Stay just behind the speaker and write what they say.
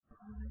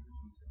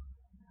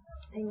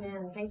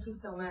Amen. Thank you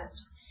so much.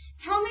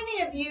 How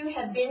many of you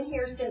have been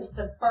here since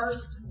the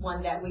first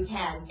one that we've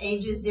had,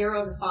 ages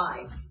 0 to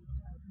 5?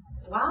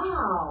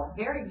 Wow,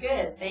 very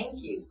good. Thank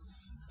you.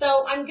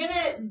 So I'm going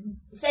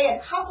to say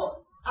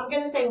I'm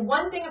going to say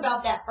one thing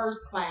about that first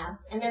class,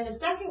 and then the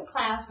second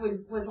class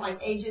was like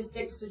ages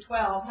 6 to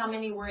 12. How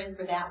many were in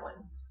for that one?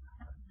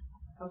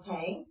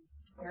 Okay,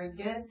 very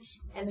good.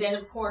 And then,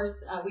 of course,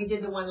 we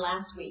did the one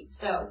last week.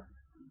 So,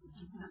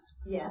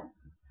 yes.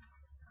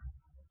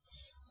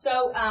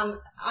 So I'm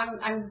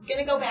going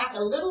to go back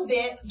a little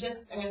bit.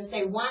 I'm going to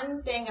say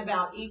one thing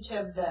about each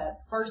of the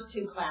first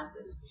two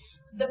classes.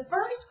 The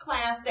first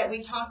class that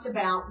we talked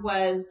about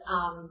was,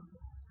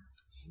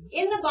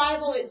 in the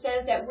Bible it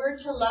says that we're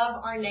to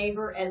love our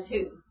neighbor as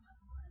who?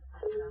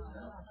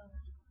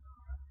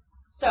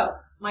 So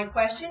my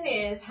question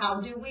is, how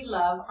do we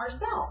love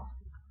ourselves?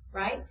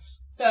 Right?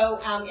 So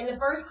in the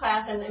first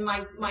class, and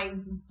my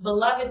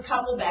beloved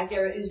couple back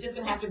there is just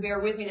going to have to bear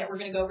with me that we're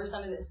going to go over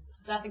some of this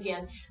stuff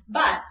again.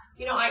 But,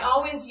 I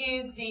always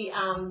use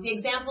the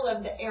example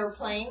of the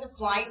airplane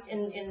flight,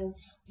 and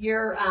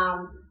you're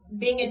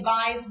being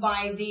advised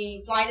by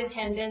the flight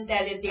attendant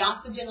that if the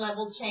oxygen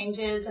level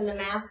changes and the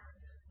mask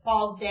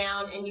falls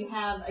down and you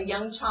have a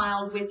young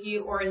child with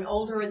you or an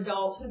older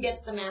adult, who gets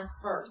the mask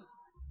first?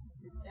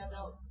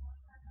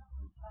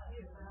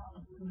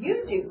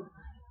 You do.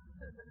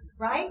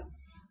 Right?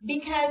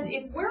 Because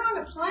if we're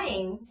on a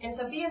plane and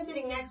Sophia's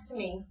sitting next to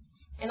me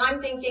and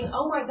I'm thinking,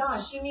 oh my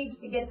gosh, she needs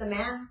to get the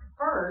mask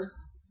first,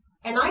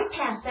 and I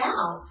pass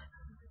out,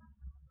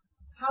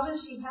 how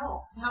does she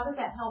help? How does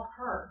that help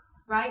her?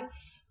 Right?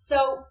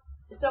 So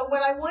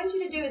what I want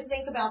you to do is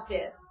think about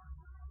this.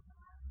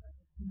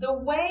 The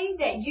way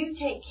that you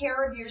take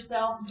care of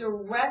yourself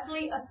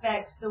directly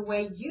affects the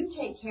way you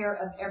take care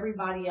of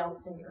everybody else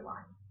in your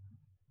life.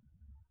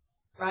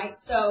 Right?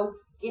 So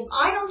if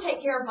I don't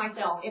take care of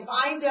myself, if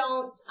I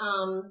don't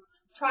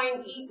try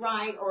and eat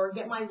right or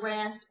get my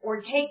rest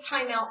or take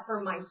time out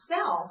for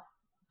myself,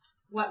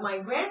 what my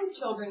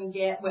grandchildren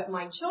get, what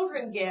my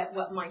children get,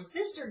 what my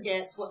sister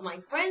gets, what my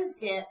friends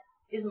get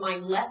is my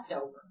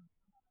leftover.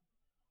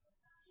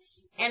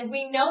 And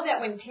we know that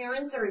when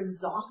parents are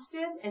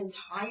exhausted and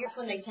tired, that's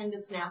when they tend to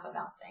snap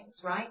about things,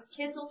 right?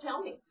 Kids will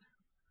tell me.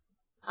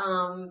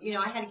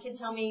 I had a kid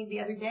tell me the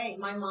other day,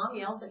 my mom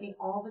yells at me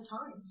all the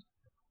time.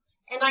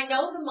 And I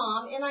know the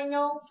mom, and I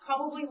know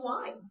probably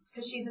why.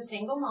 Because she's a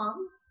single mom.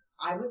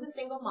 I was a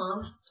single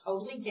mom.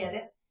 Totally get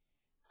it.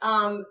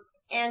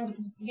 And,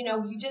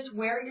 you just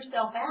wear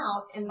yourself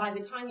out. And by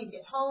the time you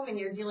get home and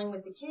you're dealing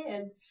with the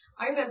kids,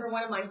 I remember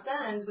one of my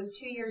sons was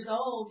 2.5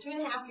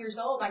 years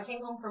old. I came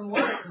home from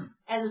work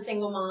as a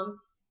single mom.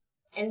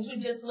 And he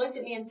just looked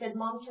at me and said,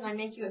 Mom, can I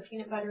make you a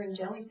peanut butter and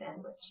jelly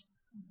sandwich?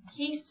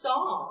 He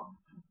saw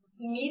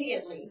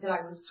immediately that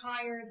I was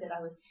tired,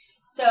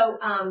 So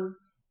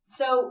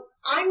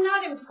I'm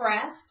not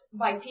impressed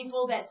by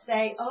people that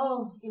say,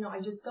 I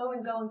just go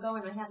and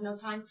I have no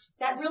time.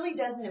 That really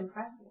doesn't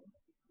impress me.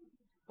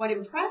 What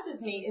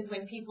impresses me is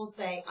when people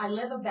say, I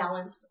live a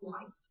balanced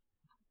life.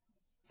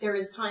 There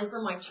is time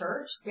for my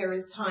church. There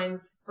is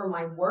time for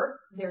my work.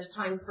 There's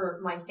time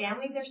for my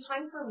family. There's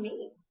time for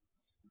me.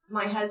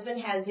 My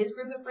husband has his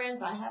group of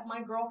friends. I have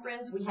my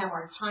girlfriends. We have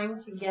our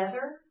time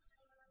together.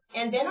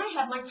 And then I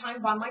have my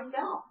time by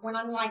myself when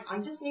I'm like, I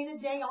just need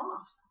a day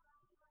off.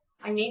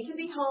 I need to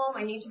be home.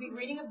 I need to be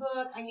reading a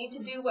book. I need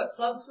to do what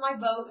floats my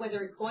boat,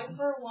 whether it's going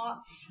for a walk.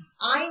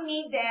 I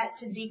need that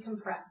to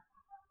decompress.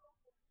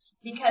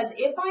 Because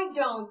if I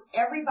don't,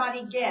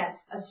 everybody gets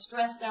a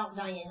stressed out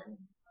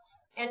Diane.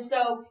 And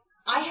so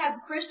I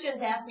have Christians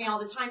ask me all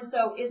the time,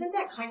 so isn't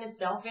that kind of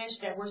selfish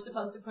that we're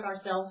supposed to put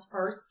ourselves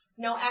first?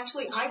 No,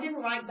 actually, I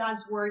didn't write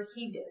God's word.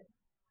 He did.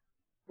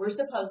 We're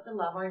supposed to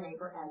love our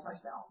neighbor as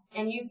ourselves.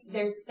 And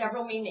there's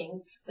several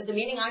meanings, but the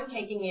meaning I'm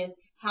taking is,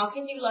 how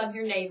can you love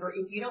your neighbor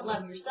if you don't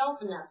love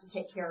yourself enough to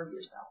take care of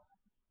yourself?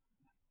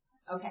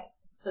 Okay,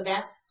 so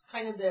that's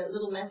kind of the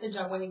little message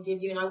I want to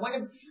give you. And I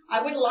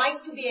would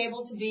like to be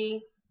able to be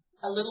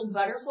a little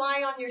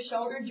butterfly on your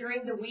shoulder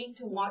during the week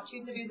to watch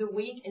you through the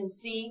week and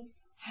see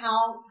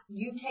how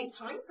you take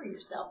time for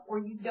yourself or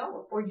you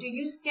don't. Or do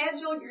you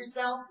schedule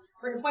yourself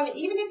for an appointment,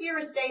 even if you're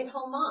a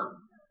stay-at-home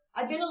mom?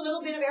 I've been a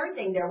little bit of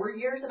everything. There were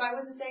years that I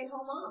was a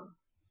stay-at-home mom.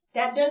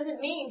 That doesn't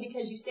mean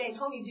because you stay at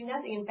home you do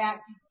nothing. In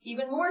fact,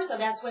 even more so,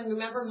 that's when,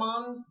 remember,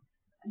 Mom's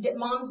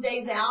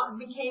Days Out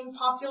became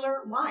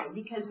popular. Why?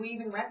 Because we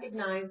even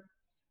recognize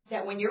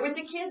that when you're with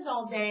the kids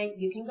all day,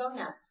 you can go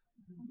nuts,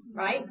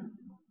 right?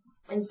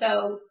 And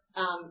so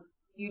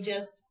you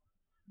just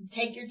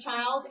take your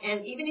child,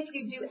 and even if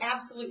you do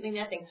absolutely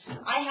nothing.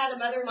 I had a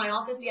mother in my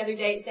office the other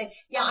day say,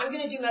 yeah, I'm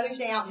going to do Mother's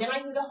Day out, then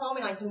I can go home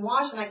and I can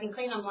wash and I can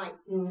clean. I'm like,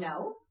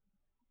 no,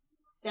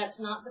 that's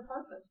not the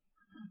purpose.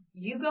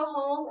 You go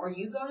home, or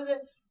you go to the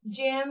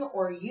gym,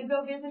 or you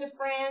go visit a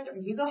friend, or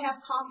you go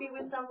have coffee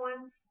with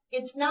someone.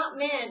 It's not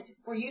meant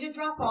for you to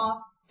drop off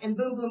and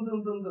boom, boom,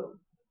 boom, boom, boom,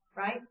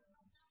 right?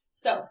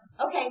 So,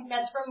 okay,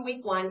 that's from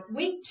week 1.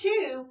 Week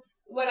 2,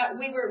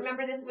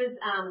 remember this was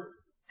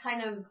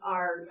kind of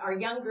our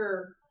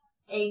younger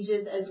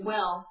ages as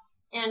well.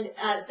 And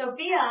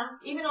Sophia,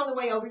 even on the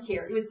way over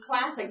here, it was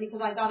classic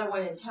because I thought I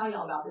wanted to tell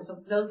y'all about this. So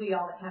those of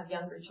y'all that have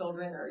younger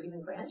children or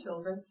even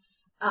grandchildren,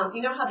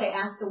 you know how they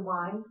ask the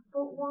why?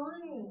 But why?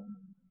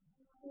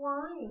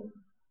 Why?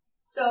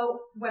 So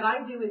what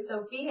I do with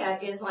Sophia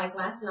is like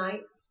last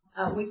night,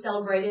 we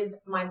celebrated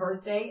my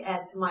birthday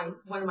at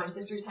one of my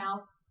sister's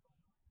house.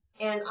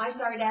 And I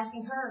started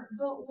asking her,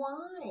 but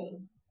why?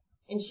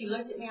 And she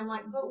looked at me, I'm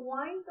like, but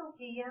why,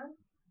 Sophia?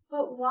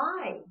 But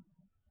why?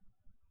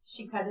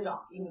 She cut it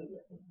off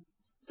immediately.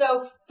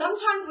 So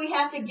sometimes we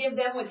have to give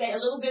them a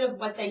little bit of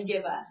what they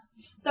give us.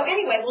 So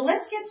anyway, well,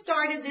 let's get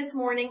started this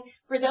morning.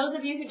 For those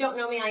of you who don't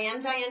know me, I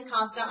am Diane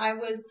Costa. I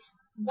was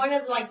one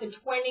of like the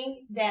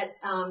 20 that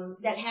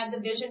had the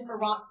vision for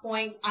Rock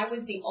Point. I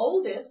was the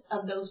oldest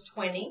of those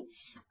 20.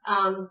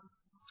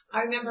 I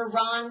remember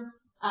Ron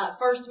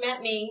first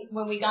met me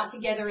when we got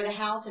together at a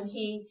house, and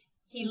he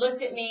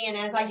looked at me, and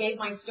as I gave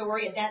my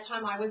story, at that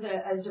time I was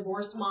a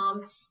divorced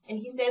mom, and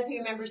he says he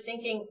remembers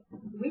thinking,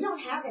 we don't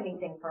have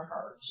anything for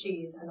her.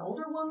 She's an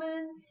older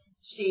woman,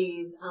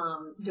 she's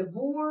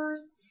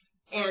divorced,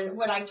 and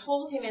what I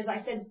told him is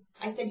I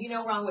said, you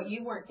know, Ron, what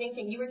you weren't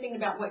thinking, you were thinking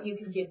about what you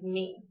could give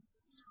me.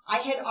 I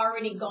had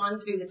already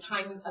gone through the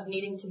time of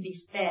needing to be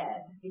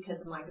fed because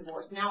of my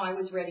divorce. Now I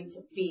was ready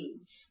to feed.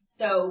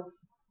 So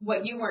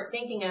what you weren't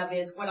thinking of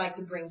is what I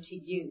could bring to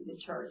you, the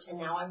church. And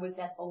now I was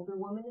that older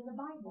woman in the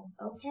Bible.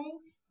 Okay?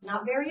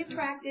 Not very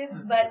attractive,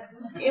 but,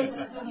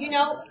 you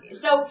know,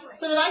 so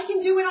that I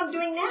can do what I'm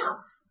doing now.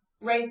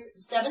 Raise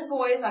 7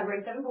 boys. I've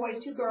raised 7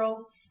 boys, 2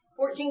 girls,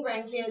 14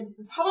 grandkids.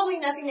 Probably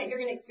nothing that you're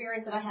going to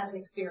experience that I haven't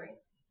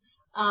experienced.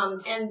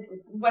 And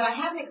what I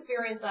haven't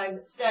experienced, I've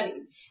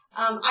studied.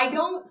 I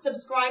don't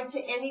subscribe to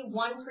any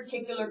one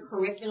particular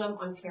curriculum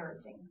on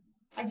parenting.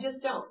 I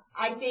just don't.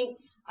 I think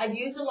I've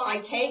used a lot.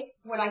 I take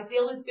what I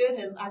feel is good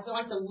and I feel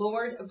like the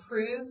Lord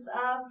approves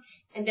of,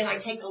 and then I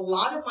take a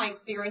lot of my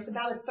experience.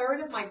 About a third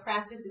of my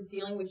practice is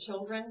dealing with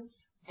children,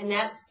 and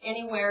that's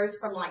anywhere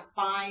from like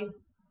 5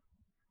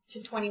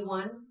 to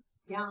 21.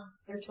 Yeah,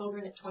 they're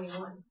children at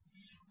 21.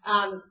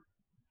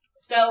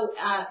 So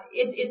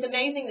it's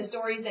amazing the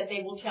stories that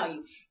they will tell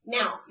you.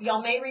 Now,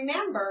 y'all may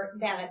remember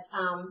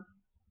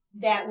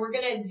that we're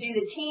going to do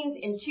the teens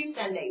in 2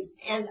 Sundays.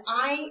 And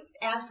I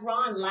asked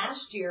Ron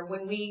last year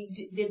when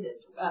we did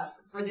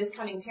for this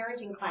coming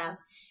parenting class,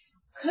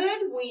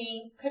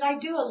 could I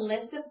do a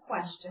list of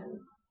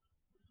questions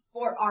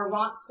for our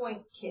Rock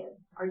Point kids,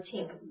 our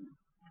teens,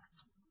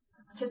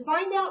 to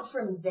find out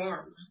from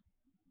them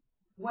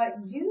what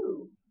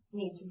you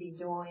need to be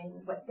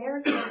doing, what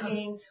they're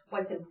thinking,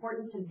 what's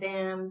important to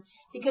them.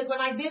 Because when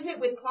I visit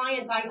with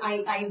clients,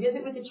 I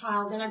visit with the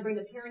child, then I bring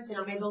the parents in,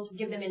 I'm able to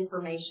give them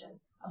information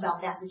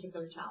about that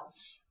particular child.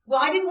 Well,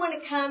 I didn't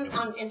want to come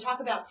and talk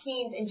about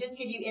teens and just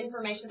give you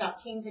information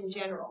about teens in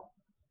general.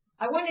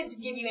 I wanted to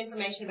give you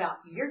information about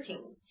your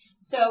teens.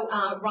 So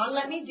Ron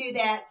let me do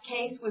that.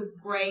 Case was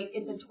great.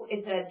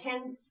 It's a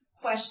 10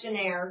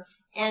 questionnaire,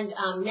 and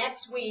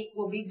next week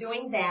we'll be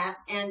doing that,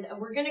 and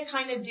we're going to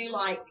kind of do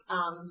like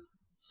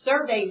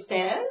survey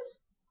says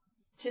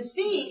to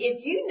see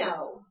if you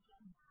know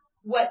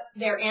what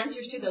their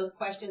answers to those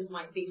questions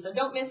might be. So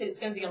don't miss it. It's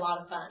going to be a lot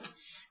of fun.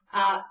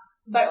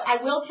 But I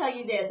will tell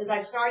you this, as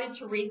I started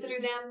to read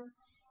through them,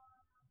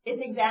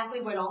 it's exactly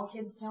what all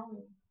kids tell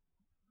me.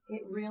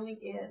 It really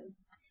is.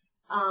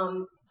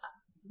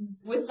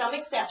 With some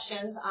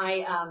exceptions,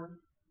 I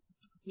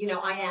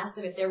asked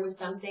them if there was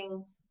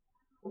something,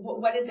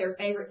 what is their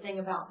favorite thing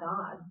about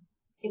God?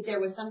 If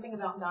there was something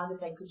about God that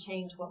they could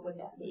change, what would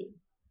that be?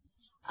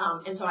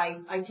 And so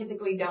I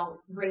typically don't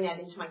bring that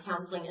into my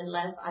counseling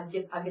unless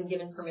I've been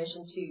given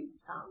permission to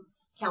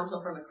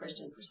counsel from a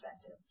Christian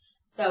perspective.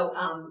 So,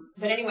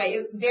 but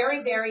anyway,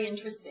 very, very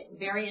interesting.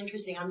 Very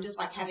interesting. I'm just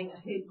like having a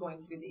hoot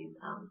going through these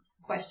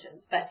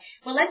questions. But,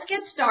 well, let's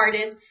get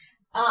started.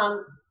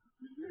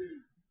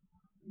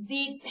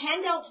 The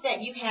handouts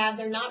that you have,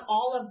 they're not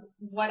all of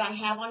what I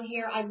have on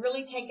here. I've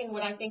really taken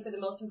what I think are the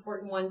most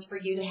important ones for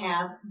you to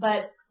have.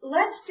 But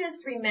let's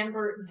just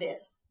remember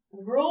this.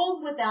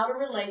 Rules without a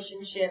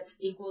relationship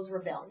equals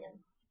rebellion.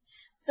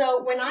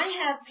 So when I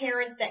have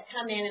parents that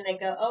come in and they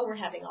go, oh, we're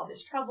having all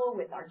this trouble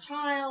with our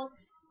child,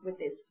 with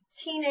this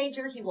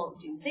teenager, he won't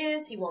do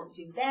this, he won't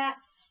do that.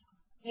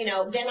 You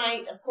know, then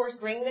I, of course,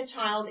 bring the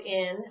child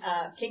in,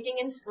 kicking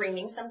and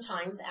screaming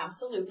sometimes,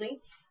 absolutely.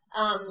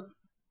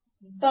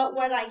 But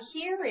what I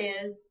hear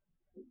is,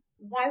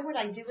 why would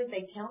I do what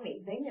they tell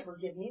me? They never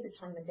give me the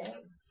time of day.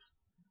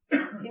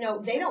 You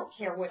know, they don't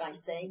care what I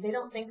say. They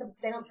don't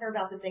care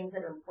about the things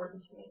that are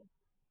important to me.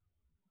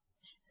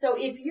 So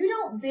if you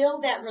don't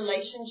build that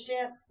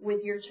relationship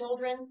with your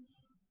children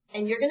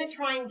and you're going to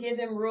try and give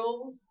them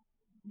rules,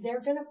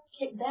 they're going to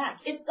kick back.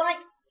 It's like,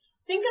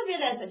 think of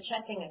it as a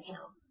checking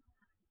account.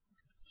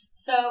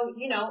 So,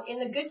 you know, in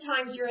the good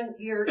times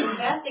you're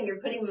investing,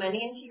 you're putting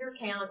money into your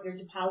account, you're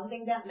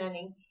depositing that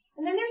money.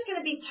 And then there's going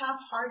to be tough,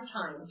 hard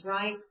times,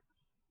 right?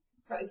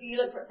 If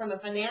you look from a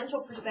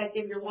financial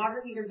perspective, your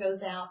water heater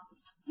goes out.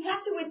 You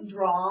have to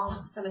withdraw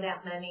some of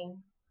that money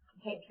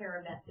to take care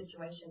of that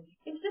situation.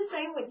 It's the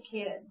same with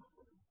kids.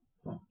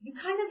 you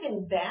kind of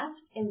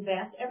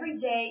invest. Every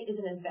day is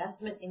an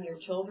investment in your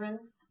children.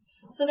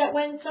 So that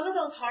when some of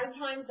those hard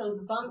times, those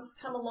bumps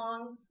come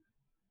along,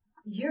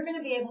 you're going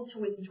to be able to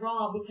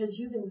withdraw because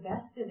you've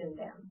invested in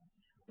them.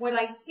 What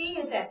I see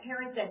is that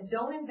parents that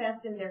don't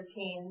invest in their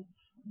teens,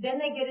 then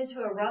they get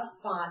into a rough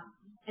spot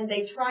and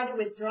they try to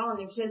withdraw and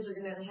the kids are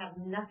going to have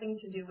nothing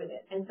to do with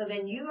it. And so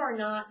then you are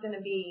not going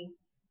to be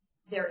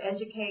their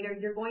educator.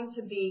 You're going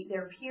to be,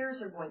 their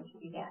peers are going to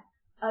be that.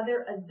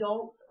 Other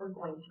adults are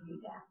going to be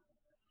that.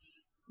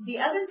 The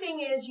other thing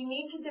is you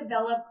need to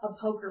develop a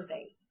poker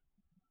face.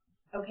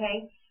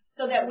 Okay?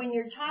 So that when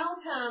your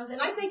child comes,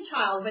 and I say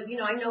child, but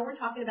I know we're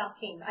talking about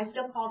teens. I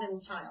still call them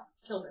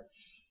children.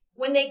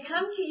 When they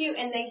come to you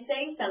and they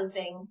say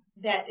something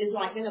that is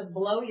like going to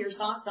blow your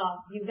socks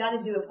off, you've got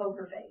to do a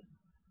poker face.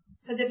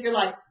 Because if you're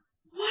like,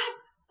 what?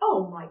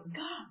 Oh my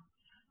God.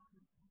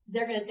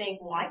 They're going to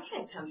think, well, I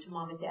can't come to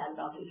mom and dad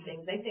about these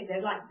things. They think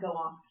they'd like to go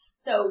off.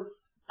 So,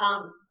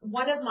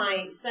 one of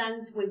my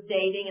sons was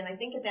dating, and I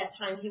think at that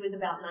time he was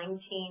about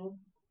 19.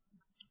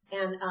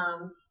 And,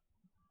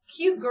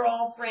 cute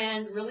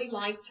girlfriend, really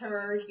liked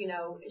her,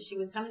 she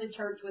was coming to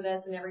church with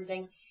us and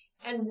everything.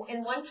 And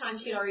one time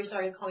she had already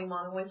started calling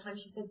Mom, and one time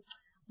she said,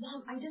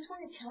 Mom, I just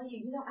want to tell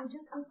you, I'm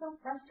so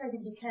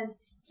frustrated because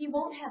he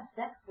won't have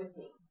sex with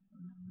me.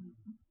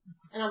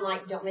 And I'm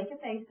like, don't make a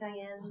face,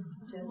 Diane.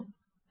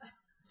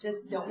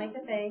 Just don't make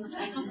a face.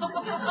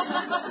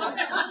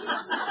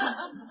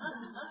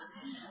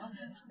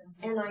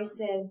 And I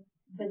said,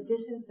 but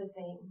this is the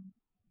thing.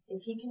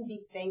 If he can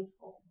be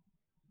faithful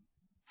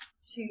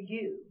to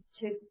you,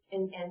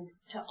 and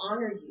to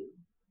honor you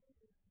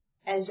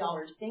as y'all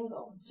are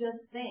single, just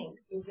think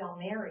if y'all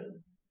marry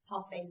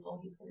how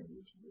faithful he's going to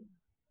be to you.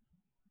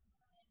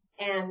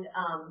 And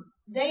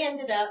they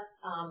ended up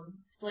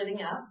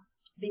splitting up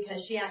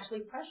because she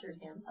actually pressured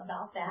him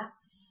about that.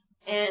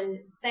 And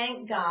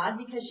thank God,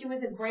 because she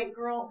was a great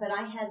girl, but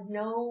I had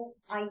no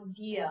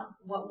idea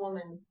what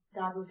woman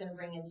God was going to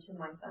bring into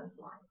my son's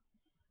life.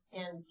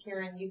 And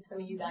Karen,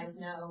 some of you guys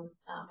know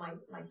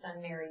my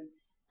son married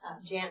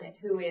Janet,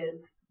 who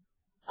is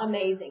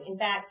amazing. In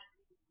fact,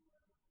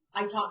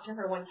 I talked to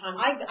her one time.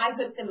 I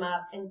hooked them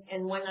up,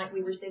 and one night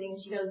we were sitting,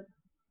 and she goes,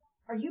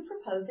 are you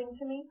proposing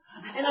to me?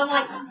 And I'm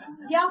like,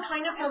 yeah,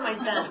 kind of for my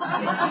son.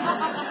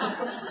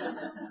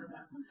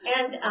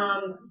 And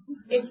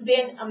it's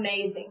been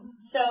amazing.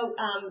 So,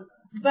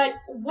 but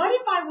what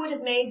if I would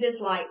have made this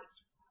like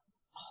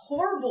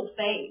horrible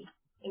face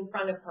in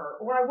front of her?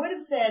 Or I would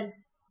have said,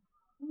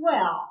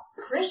 well,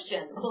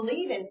 Christian,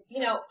 believe in,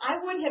 I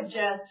would have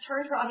just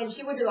turned her off and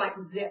she would have like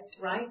zipped,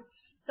 right?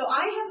 So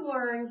I have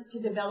learned to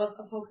develop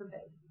a poker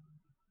face.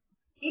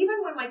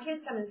 Even when my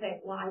kids come and say,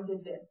 well, I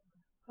did this.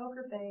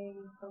 Poker face.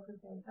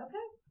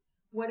 Okay.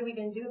 What are we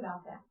going to do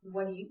about that?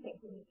 What do you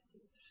think we need to do?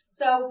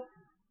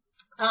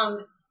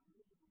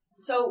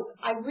 So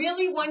I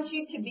really want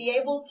you to be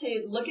able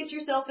to look at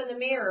yourself in the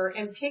mirror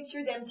and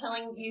picture them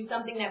telling you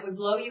something that would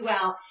blow you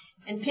out,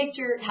 and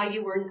picture how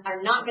you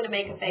are not going to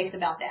make a face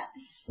about that.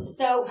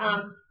 So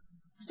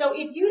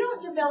if you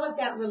don't develop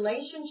that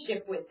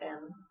relationship with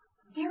them,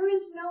 there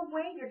is no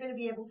way you're going to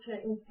be able to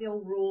instill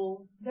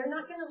rules. They're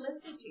not going to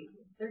listen to you.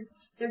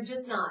 They're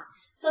just not.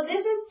 So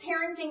this is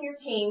parenting your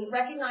teen.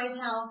 Recognize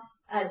how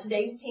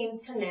today's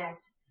teens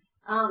connect.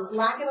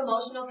 Lack of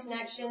emotional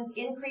connections,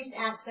 increased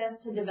access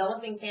to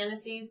developing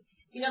fantasies.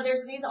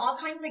 There's these all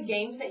kinds of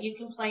games that you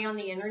can play on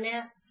the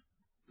internet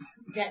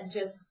that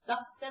just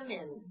suck them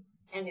in.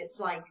 And it's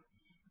like,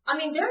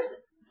 there's,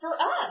 for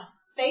us,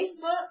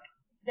 Facebook,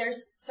 there's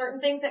certain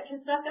things that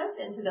can suck us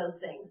into those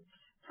things.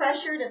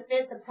 Pressure to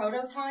fit the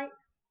prototype,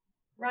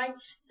 right?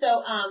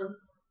 So,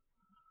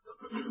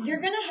 you're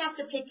going to have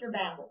to pick your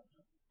battles.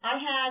 I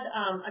had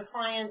a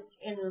client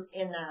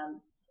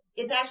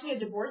it's actually a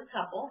divorced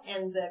couple,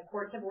 and the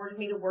courts have ordered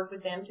me to work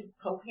with them to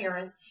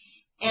co-parent.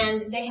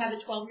 And they have a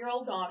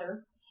 12-year-old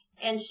daughter,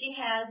 and she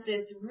has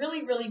this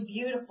really, really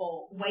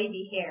beautiful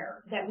wavy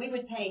hair that we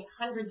would pay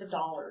hundreds of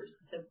dollars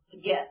to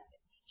get.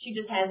 She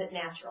just has it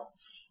natural.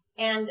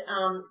 And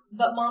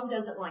but Mom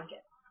doesn't like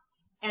it.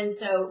 And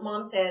so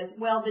Mom says,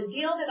 well, the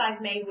deal that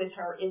I've made with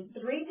her is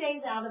 3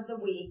 days out of the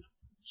week,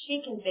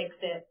 she can fix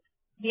it.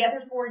 The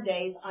other 4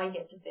 days, I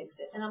get to fix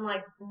it. And I'm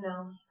like,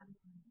 no.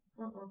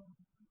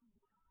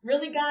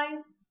 Really,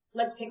 guys?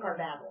 Let's pick our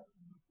battles.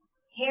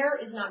 Hair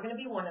is not going to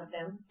be one of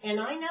them. And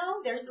I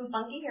know there's some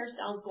funky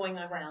hairstyles going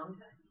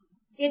around.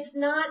 It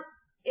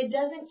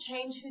doesn't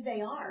change who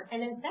they are.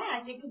 And in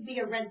fact, it could be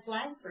a red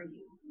flag for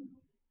you.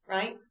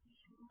 Right?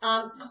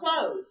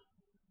 Clothes.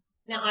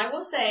 Now, I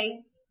will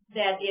say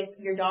that if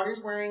your daughter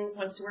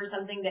wants to wear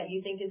something that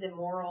you think is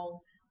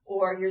immoral,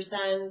 or your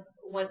son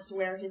wants to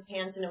wear his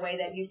pants in a way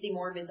that you see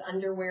more of his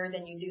underwear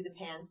than you do the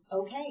pants,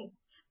 okay,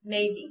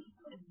 maybe.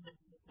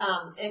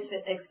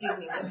 Excuse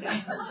me.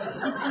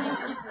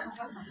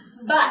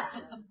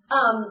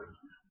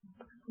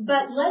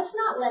 But let's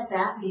not let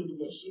that be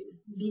the issues,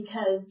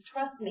 because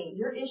trust me,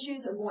 your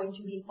issues are going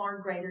to be far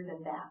greater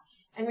than that.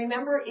 And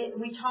remember,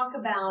 we talk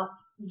about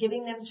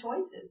giving them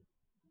choices.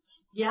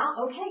 Yeah,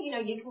 okay,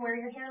 you can wear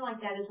your hair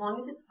like that as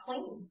long as it's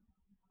clean.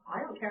 I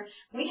don't care.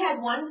 We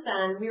had one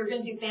son, we were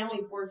going to do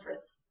family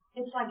portraits.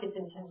 It's like it's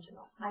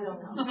intentional. I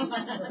don't know.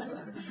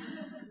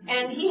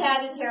 And he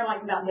had his hair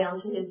like about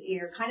down to his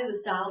ear, kind of the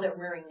style they're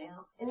wearing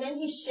now. And then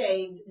he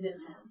shaved this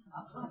end.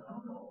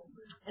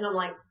 And I'm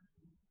like,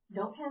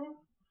 don't panic.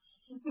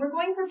 We're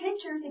going for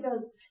pictures. He goes,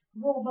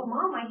 well, but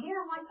Mom, my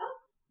hair. I'm like, oh,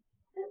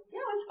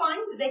 it's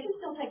fine. They can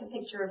still take a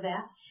picture of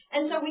that.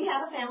 And so we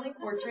have a family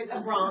portrait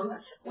of Ron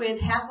with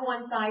half of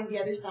one side, the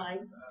other side.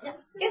 Yeah.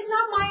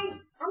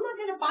 I'm not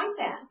going to fight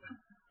that.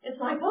 It's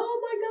like, oh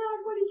my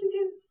God, what did you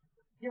do?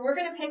 We're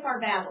going to pick our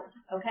battles,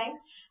 okay?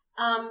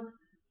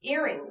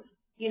 Earrings.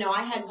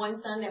 I had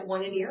one son that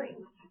wanted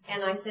earrings.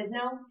 And I said,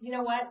 no, you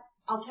know what?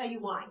 I'll tell you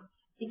why.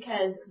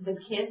 Because the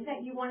kids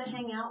that you want to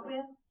hang out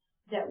with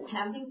that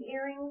have these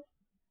earrings,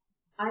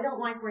 I don't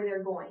like where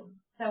they're going.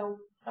 So,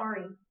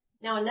 sorry.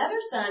 Now, another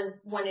son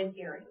wanted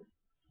earrings.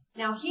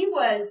 Now, he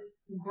was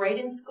great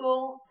in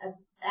school, an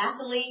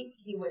athlete.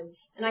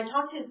 And I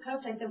talked to his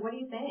coach. I said, what do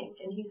you think?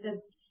 And he said,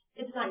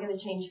 it's not going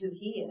to change who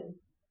he is.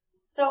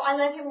 So I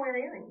let him wear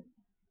earrings.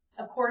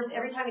 Of course,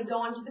 every time he'd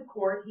go onto the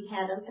court, he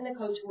had them, and the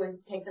coach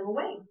would take them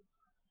away.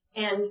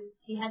 And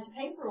he had to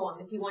pay for them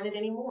if he wanted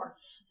any more.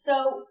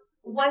 So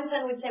one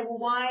son would say, well,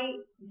 why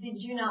did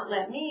you not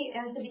let me?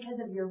 And I said, because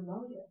of your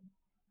motive,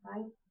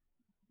 right?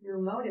 Your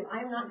motive. I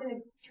am not going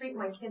to treat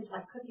my kids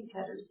like cookie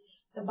cutters.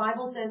 The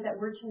Bible says that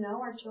we're to know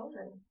our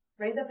children.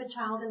 Raise up a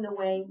child in the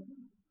way.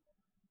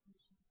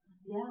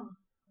 Yeah.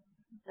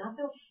 Not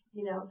the,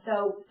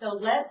 so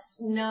let's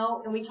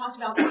know, and we talked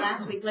about that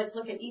last week, let's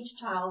look at each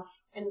child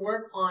and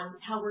work on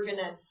how we're going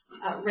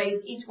to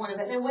raise each one of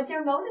them and what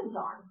their motives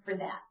are for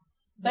that.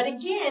 But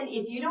again,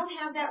 if you don't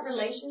have that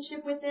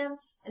relationship with them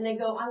and they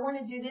go, I want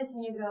to do this,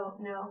 and you go,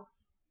 no.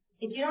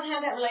 If you don't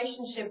have that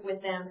relationship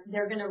with them,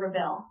 they're going to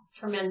rebel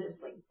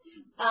tremendously.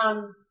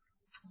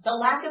 The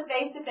lack of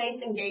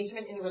face-to-face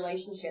engagement in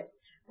relationships,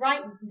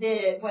 right?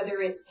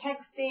 Whether it's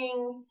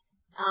texting,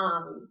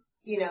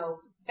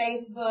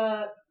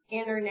 Facebook,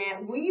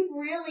 internet,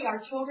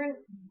 our children,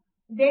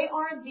 they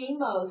are the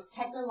most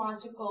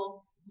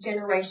technological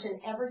generation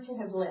ever to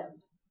have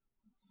lived.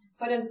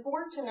 But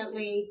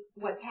unfortunately,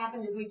 what's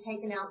happened is we've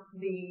taken out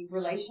the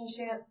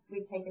relationships,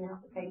 we've taken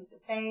out the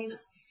face-to-face,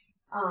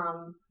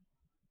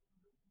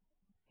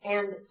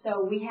 and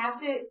so we have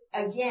to,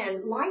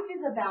 again, life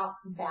is about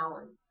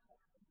balance.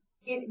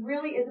 It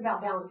really is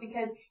about balance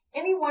because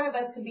any one of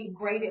us could be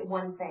great at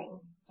one thing.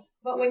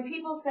 But when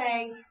people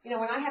say,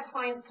 when I have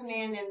clients come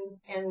in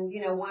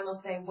and one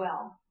will say,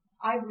 well,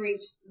 I've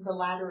reached the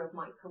ladder of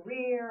my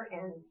career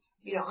and,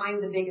 I'm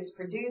the biggest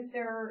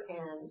producer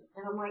and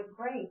I'm like,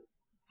 great.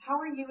 How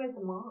are you as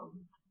a mom?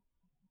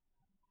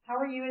 How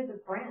are you as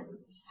a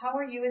friend? How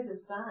are you as a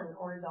son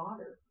or a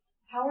daughter?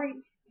 How are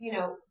you,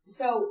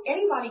 so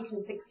anybody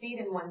can succeed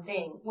in one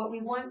thing. What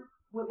we want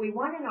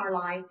in our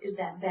life is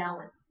that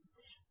balance.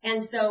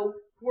 And so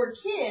for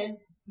kids,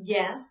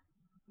 yes,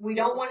 we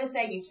don't want to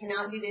say you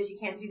cannot do this, you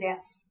can't do that,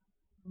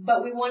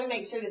 but we want to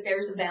make sure that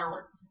there's a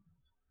balance.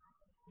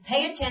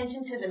 Pay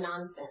attention to the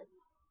nonsense.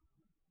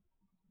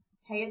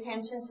 Pay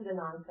attention to the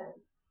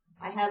nonsense.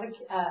 I have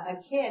a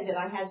kid that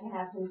I had to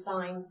have him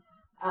sign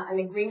an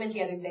agreement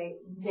the other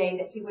day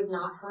that he would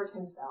not hurt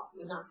himself, he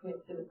would not commit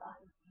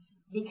suicide,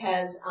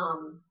 because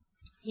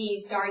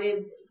he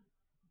started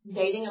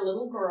dating a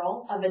little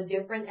girl of a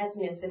different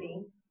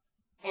ethnicity,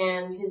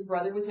 and his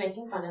brother was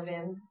making fun of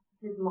him.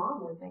 His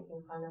mom was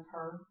making fun of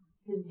her.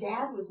 His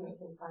dad was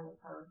making fun of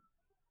her.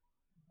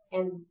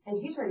 And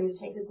he's ready to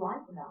take his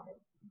life about it.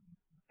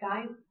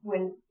 Guys,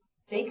 when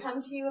they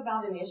come to you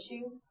about an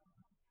issue,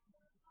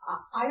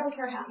 I don't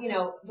care how,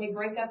 they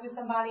break up with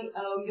somebody,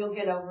 oh, you'll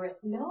get over it.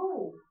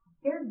 No,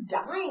 they're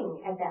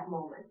dying at that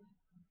moment.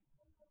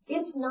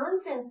 It's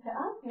nonsense to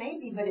us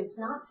maybe, but it's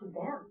not to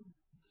them.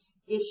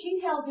 If she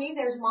tells me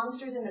there's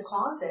monsters in the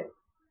closet,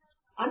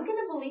 I'm going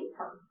to believe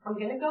her. I'm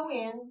going to go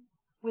in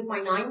with my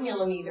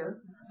 9mm,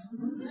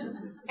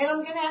 and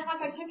I'm going to act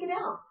like I took it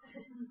out.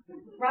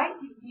 Right?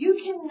 You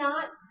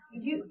cannot,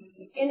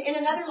 in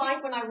another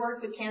life when I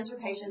worked with cancer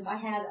patients, I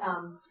had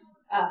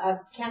a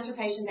cancer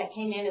patient that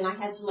came in and I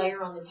had to lay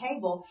her on the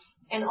table,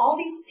 and all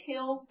these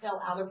pills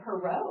fell out of her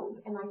robe.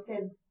 And I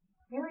said,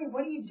 Mary,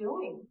 what are you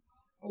doing?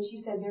 And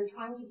she said, they're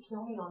trying to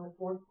kill me on the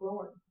 4th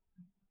floor.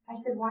 I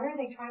said, why are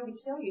they trying to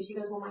kill you? She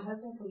goes, well, my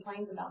husband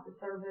complains about the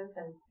service.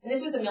 And this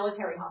was a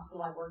military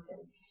hospital I worked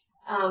in.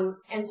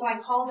 And so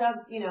I called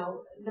up,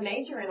 the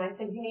major, and I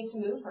said, you need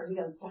to move her. He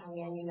goes,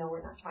 Diane,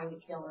 we're not trying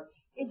to kill her.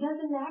 It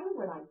doesn't matter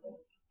what I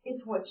think.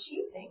 It's what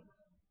she thinks.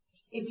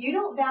 If you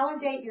don't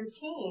validate your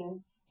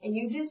team and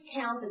you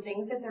discount the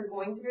things that they're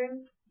going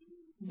through,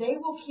 they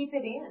will keep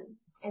it in.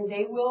 And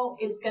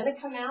it's going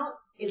to come out.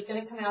 It's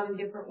going to come out in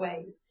different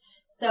ways.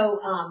 So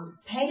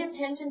pay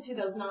attention to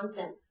those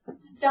nonsense.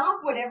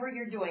 Stop whatever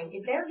you're doing.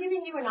 If they're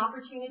giving you an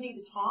opportunity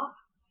to talk,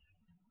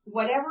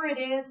 whatever it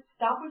is,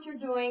 stop what you're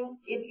doing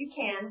if you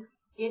can.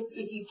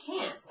 If you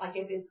can't, like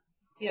if it's,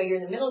 you're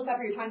in the middle of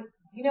supper, you're trying,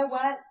 you know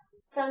what,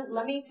 son,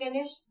 let me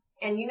finish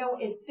And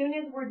as soon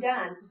as we're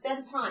done, set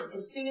a time.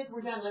 As soon as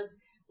we're done,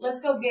 let's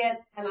go get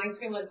an ice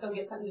cream. Let's go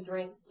get something to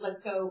drink.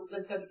 Let's go,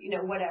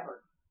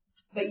 whatever.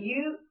 But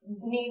you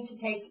need to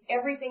take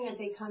everything that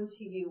they come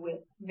to you with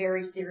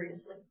very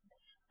seriously.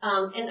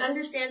 And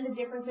understand the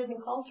differences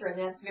in culture. And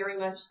that's very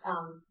much,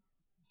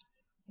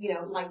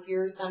 like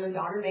your son or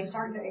daughter may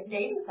start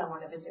dating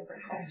someone of a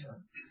different culture.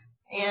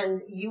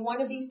 And you want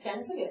to be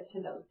sensitive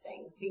to those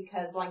things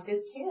because like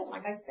this kid,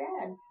 like I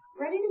said,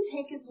 ready to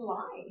take his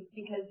life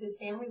because his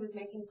family was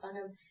making fun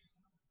of.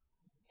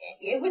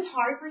 It was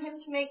hard for him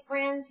to make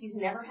friends. He's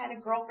never had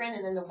a girlfriend.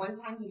 And then the one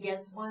time he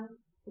gets one,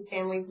 his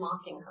family's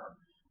mocking her.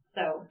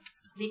 So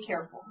be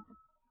careful.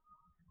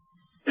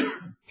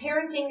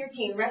 Parenting your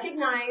teen.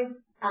 Recognize,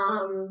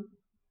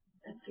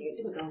 let's see, it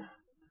didn't go.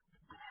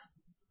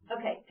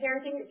 Okay,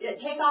 parenting,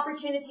 take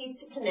opportunities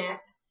to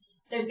connect.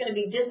 There's going to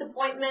be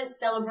disappointment,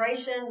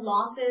 celebration,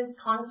 losses,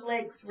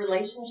 conflicts,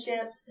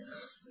 relationships.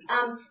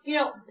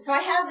 So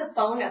I have the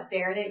phone up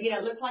there and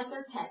it looks like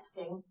they're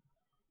texting.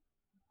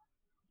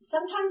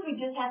 Sometimes we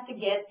just have to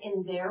get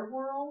in their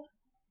world.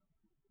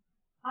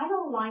 I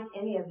don't like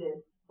any of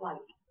this,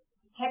 like,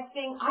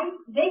 texting.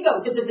 They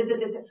go,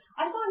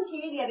 I saw on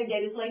TV the other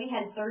day, this lady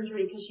had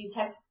surgery because she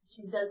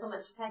does so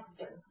much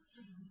texting.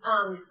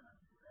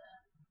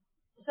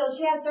 So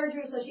she had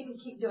surgery so she could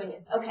keep doing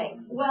it. Okay,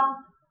 well,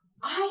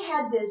 I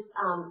had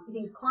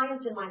these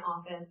clients in my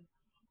office,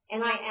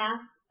 and I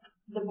asked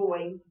the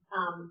boys,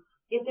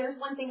 if there's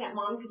one thing that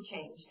mom could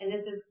change, and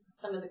this is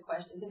some of the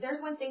questions, if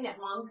there's one thing that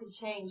mom could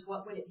change,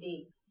 what would it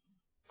be?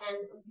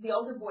 And the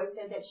older boy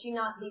said that she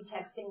not be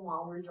texting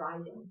while we're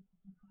driving.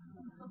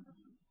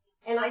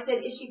 And I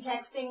said, is she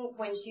texting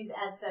when she's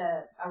at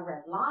a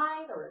red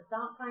light or a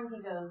stop sign?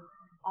 He goes,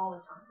 all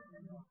the time.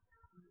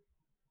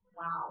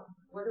 Wow,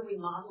 what are we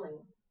modeling?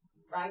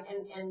 Right?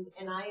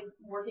 And I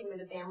working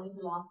with a family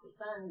who lost a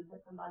son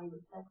because somebody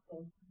was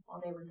texting while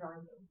they were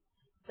driving.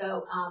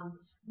 So,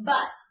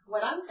 but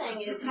what I'm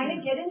saying is kind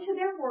of get into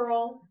their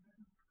world.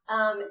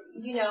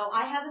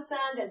 I have a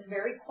son that's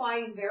very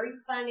quiet, very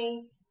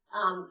funny.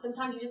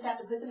 Sometimes you just have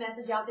to put the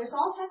message out there. So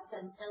I'll text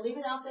him and leave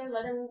it out there,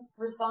 let him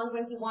respond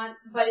when he wants.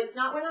 But it's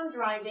not when I'm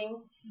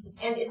driving,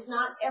 and it's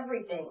not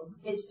everything.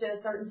 It's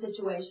just certain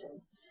situations.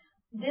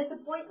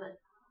 Disappointment.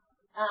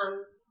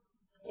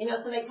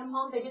 So they come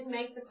home, they didn't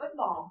make the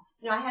football.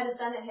 I had a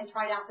son that had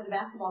tried out for the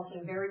basketball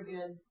team, very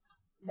good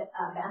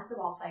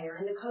basketball player,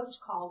 and the coach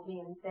called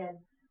me and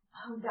said,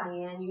 oh,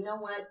 Diane, you know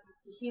what?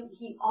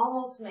 He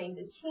almost made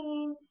the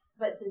team,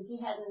 but since he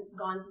hadn't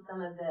gone to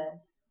some of the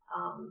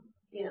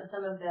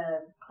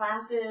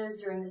classes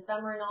during the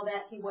summer and all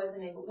that, he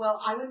wasn't able.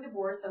 Well, I was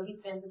divorced, so he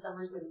spent the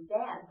summers with his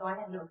dad, so I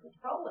had no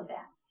control of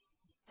that.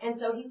 And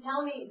so he's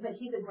telling me, but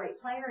he's a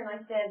great player, and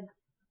I said,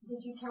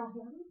 did you tell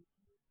him?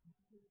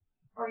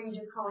 Or are you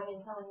just calling and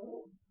telling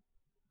me?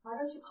 Why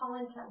don't you call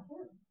and tell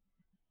him?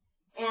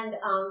 And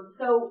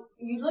so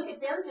you look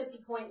at their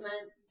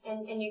disappointment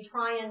and you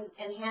try and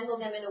handle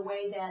them in a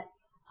way that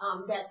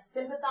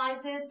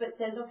sympathizes but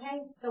says,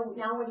 okay, so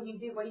now what do you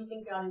do? What do you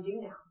think you ought to do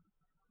now?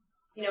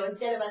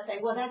 Instead of us saying,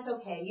 well, that's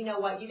okay. You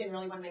know what? You didn't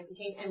really want to make the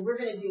team, and we're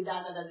going to do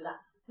da, da, da, da, da.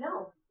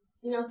 No.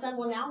 Son,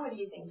 well, now what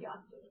do you think you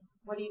ought to do?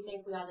 What do you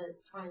think we ought to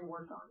try and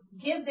work on?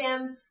 Give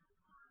them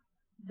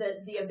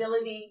the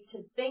ability to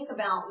think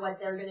about what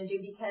they're going to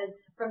do, because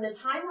from the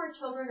time our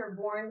children are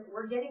born,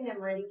 we're getting them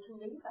ready to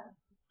leave us,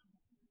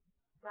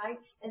 right?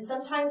 And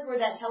sometimes we're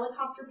that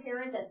helicopter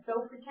parent that's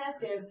so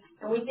protective,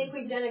 and we think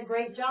we've done a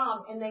great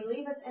job, and they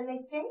leave us and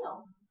they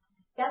fail.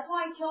 That's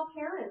why I tell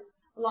parents,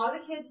 a lot of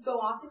the kids go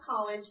off to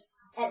college.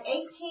 At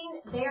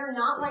 18, they are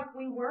not like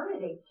we were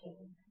at 18,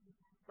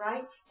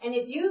 right? And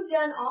if you've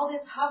done all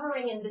this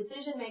hovering and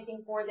decision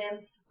making for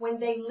them, when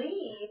they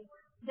leave,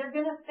 they're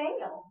going to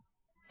fail.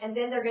 And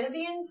then they're going to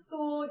be in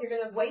school. You're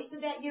going to have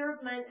wasted that year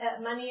of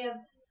money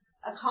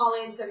of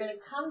college. They're going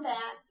to come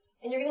back,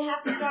 and you're going to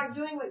have to start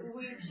doing what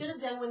we should have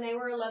done when they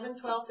were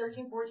 11, 12,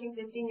 13, 14,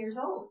 15 years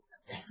old.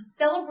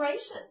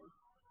 Celebrations.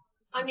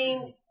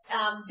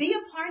 Be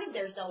a part of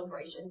their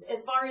celebrations as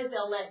far as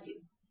they'll let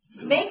you.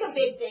 Make a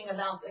big thing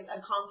about the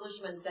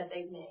accomplishments that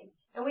they've made.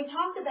 And we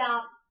talked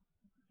about,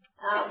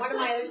 one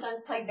of my other sons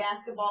played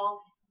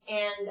basketball,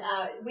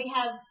 and we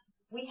have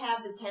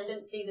the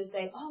tendency to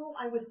say, oh,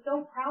 I was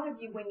so proud of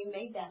you when you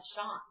made that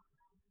shot,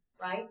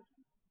 right?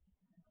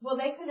 Well,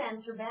 they could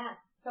answer back.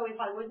 So if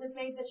I wouldn't have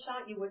made the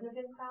shot, you wouldn't have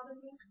been proud of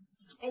me?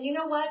 And you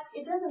know what?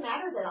 It doesn't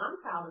matter that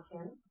I'm proud of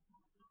him.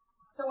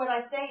 So what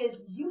I say is,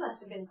 you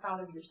must have been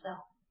proud of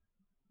yourself.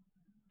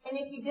 And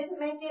if you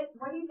didn't make it,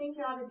 what do you think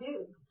you ought to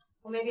do?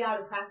 Well, maybe I ought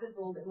to practice a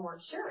little bit more.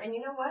 Sure. And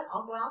you know what?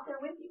 I'll go out there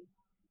with you,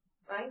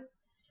 right?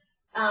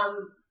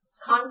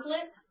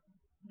 Conflict.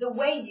 The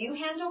way you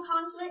handle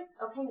conflict.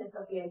 Okay, Miss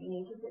Sophia, you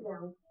need to sit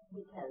down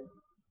because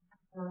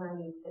Nana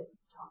needs to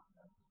talk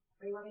to us.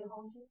 Or you want me to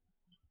hold you?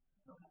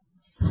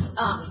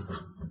 Okay.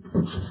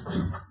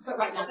 But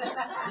right now.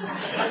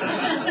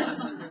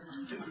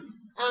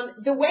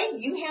 The way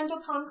you handle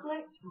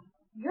conflict,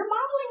 you're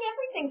modeling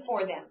everything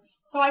for them.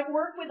 So I've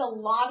worked with a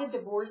lot of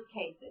divorce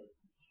cases.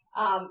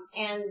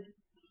 And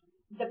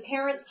the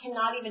parents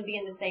cannot even be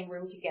in the same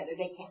room together.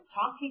 They can't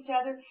talk to each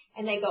other,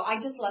 and they go, I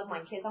just love my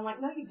kids. I'm like,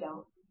 no, you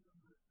don't.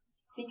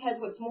 Because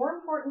what's more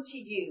important to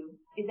you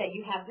is that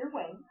you have your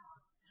way,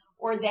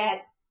 or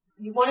that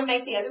you want to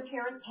make the other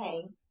parent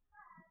pay.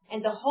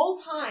 And the whole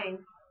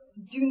time,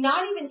 do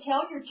not even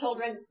tell your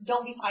children,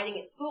 don't be fighting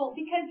at school,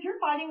 because you're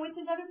fighting with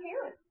his other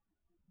parent.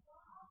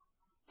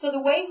 So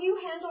the way you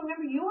handle,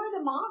 remember, you are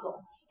the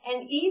model.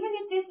 And even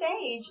at this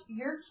age,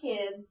 your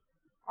kids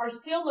are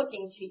still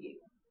looking to you.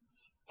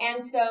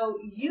 And so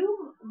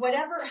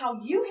how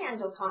you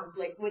handle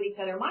conflict with each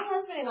other. My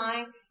husband and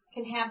I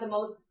can have the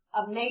most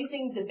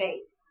amazing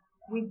debates.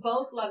 We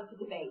both love to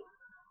debate.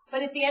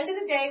 But at the end of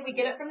the day, we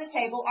get up from the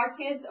table. Our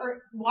kids are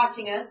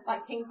watching us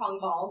like ping pong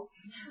balls.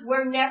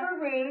 We're never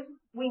rude.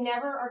 We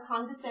never are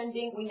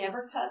condescending. We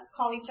never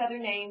call each other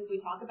names.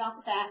 We talk about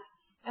the facts.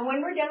 And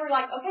when we're done, we're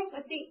like, okay,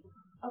 let's see.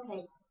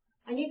 Okay,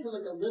 I need to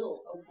look a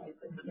little okay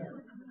put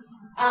together.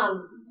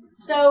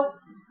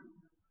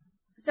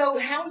 So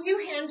how you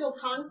handle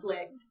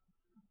conflict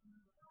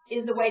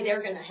is the way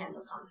they're going to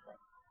handle conflict.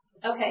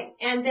 Okay,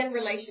 and then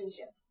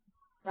relationships,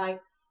 right?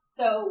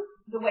 So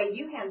the way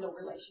you handle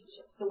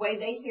relationships, the way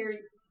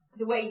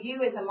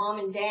you as a mom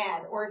and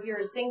dad, or if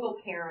you're a single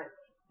parent,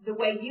 the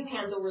way you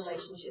handle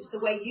relationships, the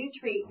way you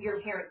treat your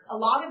parents. A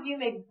lot of you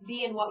may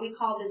be in what we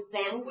call the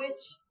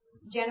sandwich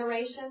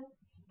generation.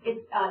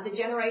 It's the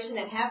generation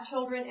that have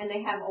children and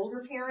they have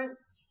older parents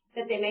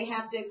that they may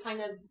have to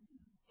kind of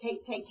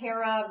take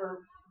care of or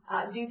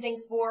do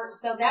things for.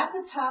 So that's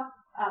a tough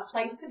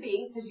place to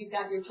be, because you've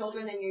got your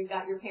children and you've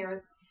got your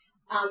parents.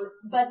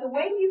 But the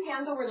way you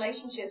handle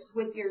relationships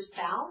with your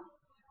spouse,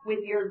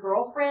 with your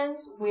girlfriends,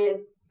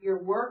 with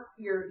your work,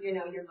 your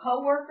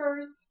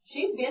coworkers.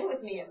 She's been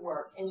with me at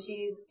work, and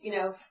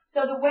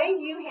so the way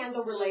you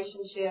handle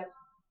relationships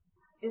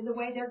is the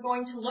way they're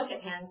going to look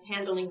at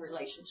handling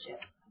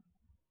relationships.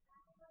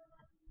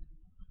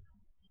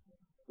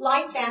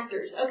 Life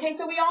factors. Okay,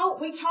 so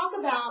we talk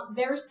about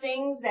there's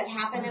things that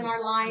happen in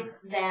our life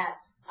that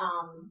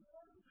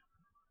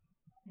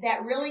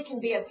really can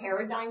be a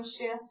paradigm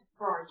shift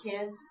for our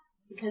kids,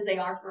 because they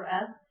are for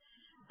us.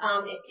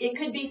 It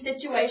could be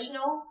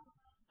situational,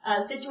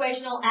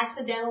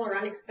 accidental, or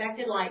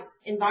unexpected, like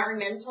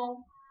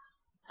environmental.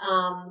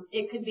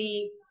 It could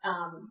be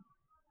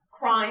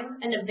crime,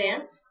 an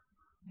event,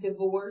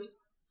 divorce,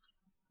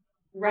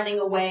 running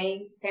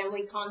away,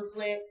 family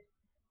conflict.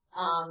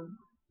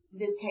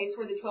 This case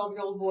where the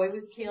 12-year-old boy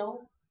was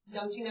killed.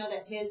 Don't you know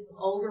that his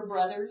older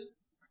brothers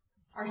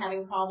are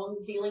having problems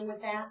dealing with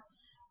that?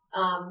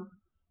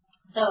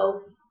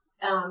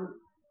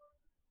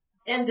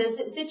 And the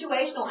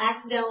situational,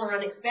 accidental, or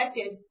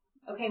unexpected,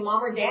 okay,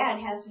 mom or dad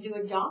has to do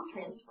a job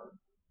transfer.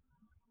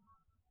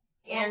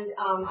 And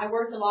I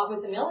worked a lot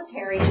with the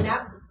military, and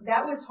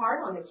that was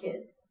hard on the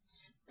kids.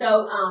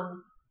 So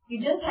you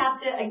just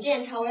have to,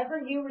 again,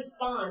 however you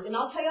respond. And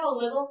I'll tell you a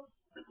little,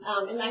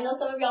 and I know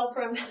some of y'all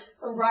from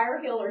Briar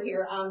Hill are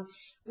here.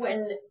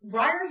 When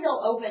Briar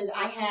Hill opened,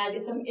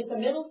 it's a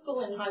middle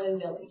school in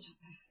Highland Village.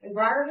 When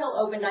Briar Hill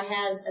opened, I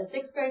had a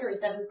 6th grader, a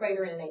 7th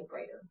grader, and an 8th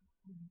grader,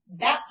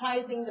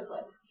 baptizing the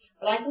place.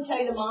 But I can tell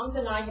you the moms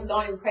and I have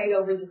gone and prayed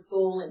over the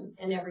school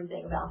and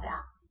everything about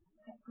that.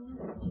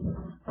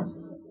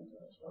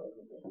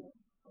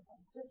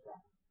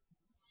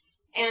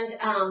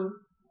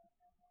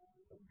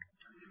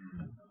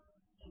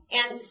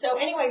 And so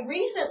anyway,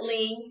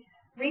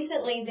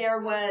 recently there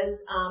was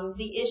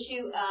the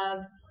issue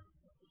of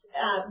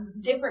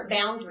different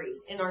boundaries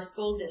in our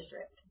school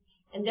district.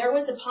 And there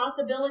was a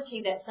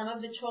possibility that some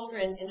of the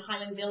children in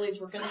Highland Village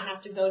were going to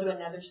have to go to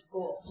another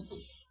school.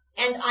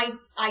 And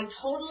I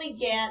totally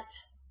get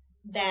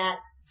that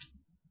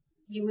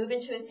you move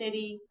into a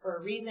city for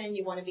a reason,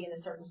 you want to be in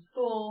a certain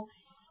school.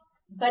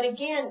 But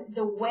again,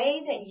 the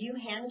way that you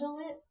handle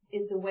it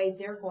is the way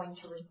they're going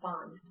to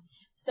respond.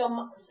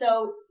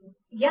 So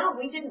yeah,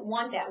 we didn't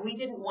want that. We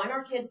didn't want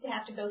our kids to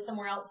have to go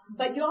somewhere else.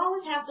 But you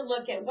always have to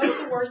look at what's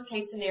the worst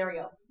case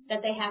scenario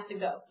that they have to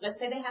go. Let's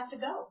say they have to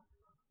go.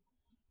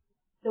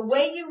 The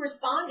way you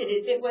responded,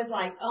 if it was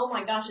like, oh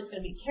my gosh, it's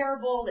going to be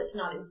terrible, it's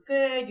not as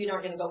good, you're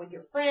not going to go with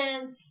your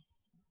friends,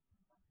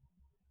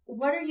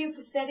 what are you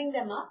setting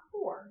them up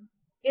for?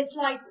 It's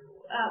like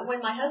when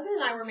my husband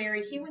and I were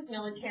married, he was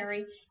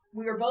military.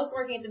 We were both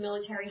working at the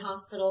military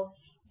hospital,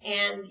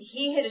 and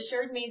he had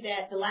assured me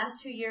that the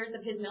last 2 years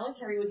of his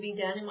military would be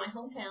done in my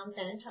hometown,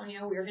 San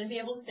Antonio. We were going to be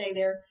able to stay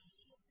there,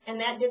 and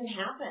that didn't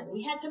happen.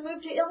 We had to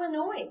move to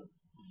Illinois.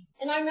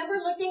 And I remember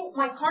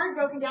my car had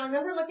broken down. I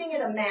remember looking at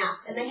a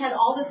map, and they had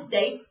all the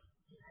states,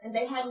 and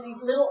they had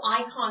these little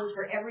icons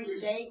for every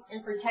state.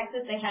 And for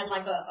Texas, they had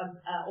like a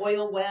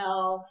oil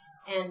well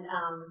and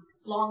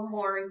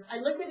Longhorns. I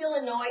looked at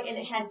Illinois, and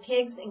it had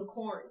pigs and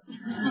corn.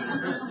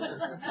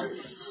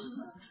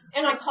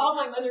 And I called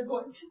my mother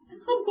going,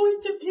 I'm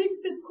going to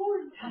pigs and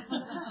corn.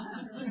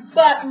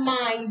 But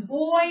my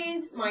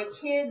boys, my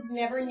kids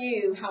never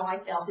knew how I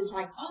felt. It's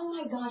like, oh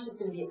my gosh, it's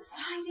going to be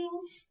exciting.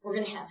 We're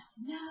going to have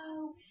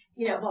snow,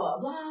 blah, blah,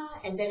 blah.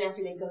 And then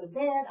after they go to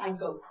bed, I'd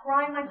go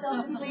cry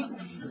myself to sleep.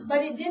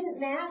 But it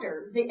didn't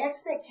matter. The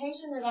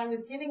expectation that I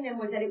was giving them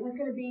was that it was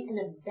going to be an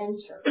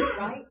adventure,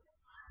 right?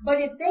 But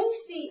if they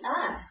see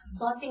us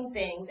bucking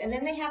things, and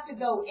then they have to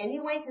go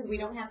anyway because we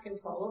don't have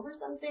control over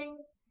some things,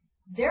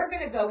 they're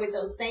going to go with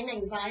those same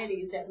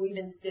anxieties that we've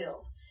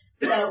instilled.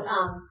 So,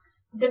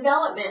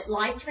 development,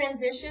 life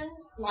transitions.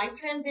 Life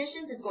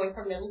transitions is going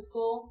from middle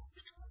school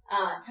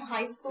to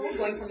high school,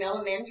 going from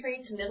elementary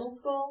to middle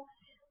school.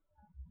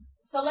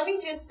 So let me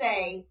just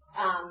say,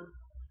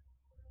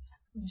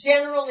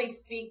 generally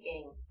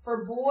speaking,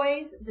 for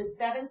boys, the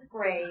 7th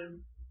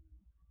grade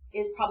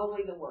is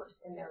probably the worst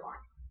in their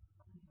life.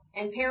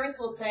 And parents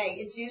will say,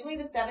 it's usually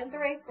the 7th or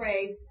 8th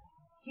grade.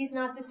 He's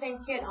not the same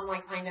kid. I'm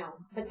like, I know.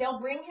 But they'll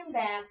bring him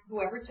back.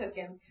 Whoever took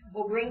him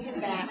will bring him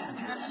back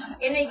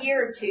in a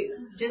year or two.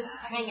 Just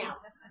hang out.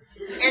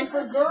 And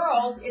for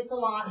girls, it's a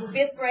lot.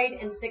 5th grade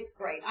and 6th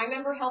grade. I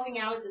remember helping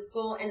out at the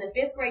school, and the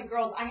 5th grade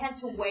girls, I had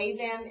to weigh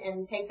them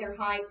and take their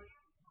height.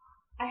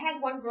 I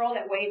had one girl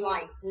that weighed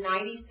like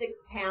 96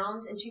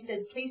 pounds, and she said,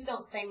 please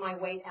don't say my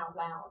weight out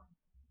loud.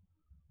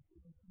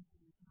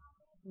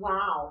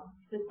 Wow.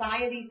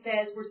 Society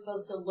says we're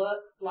supposed to look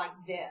like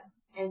this.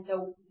 And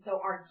so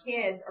our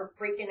kids are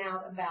freaking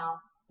out about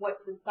what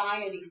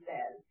society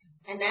says.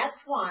 And that's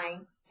why,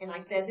 and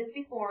I said this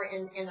before,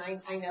 and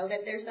I know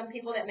that there's some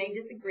people that may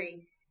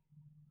disagree,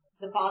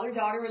 the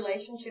father-daughter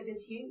relationship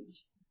is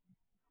huge.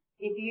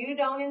 If you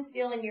don't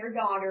instill in your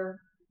daughter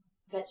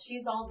that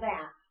she's all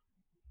that,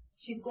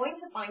 she's going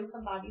to find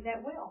somebody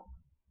that will.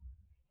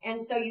 And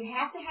so you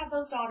have to have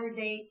those daughter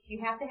dates. You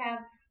have to have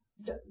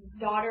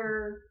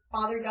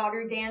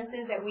father-daughter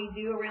dances that we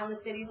do around the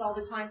cities all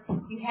the time.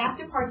 You have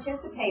to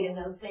participate in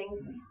those things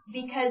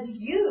because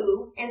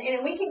you,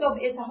 and we can go,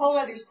 it's a whole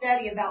other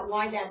study about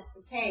why that's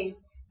the case,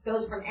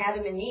 goes from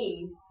Adam and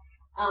Eve,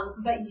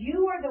 but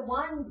you are the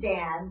one,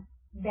 Dad,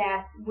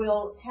 that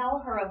will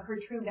tell her of her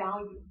true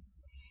value.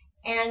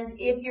 And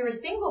if you're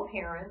a single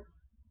parent,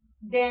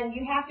 then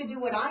you have to do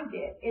what I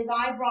did, is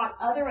I brought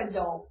other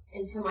adults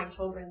into my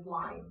children's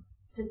lives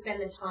to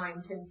spend the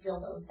time to instill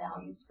those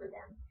values for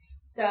them.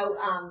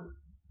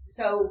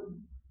 So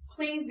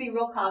please be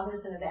real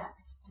cognizant of that.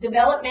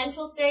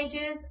 Developmental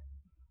stages,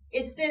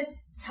 it's this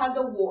tug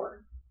of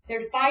war.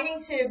 They're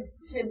fighting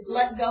to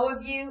let go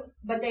of you,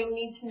 but they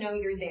need to know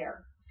you're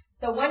there.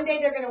 So one day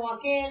they're going to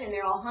walk in and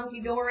they're all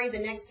hunky-dory. The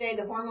next day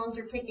the hormones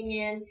are kicking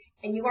in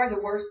and you are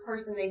the worst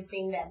person they've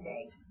seen that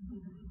day.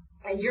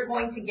 And you're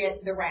going to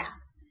get the wrath.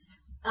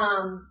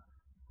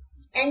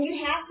 And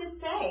you have to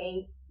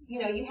say,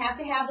 you have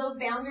to have those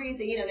boundaries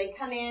that, they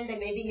come in, they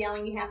may be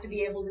yelling, you have to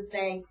be able to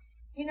say,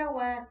 you know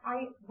what,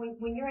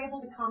 when you're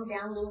able to calm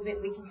down a little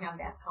bit, we can have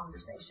that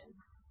conversation.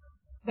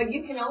 But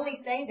you can only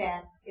say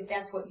that if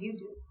that's what you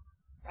do,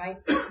 right?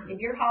 If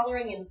you're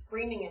hollering and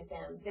screaming at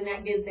them, then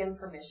that gives them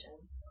permission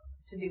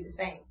to do the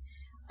same.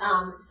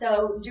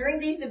 So during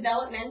these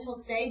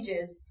developmental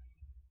stages,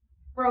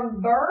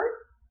 from birth,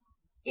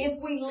 if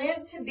we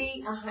live to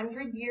be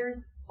 100 years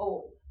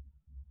old,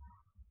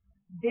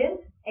 this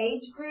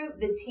age group,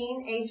 the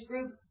teen age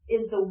group,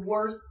 is the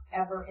worst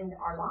ever in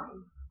our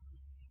lives.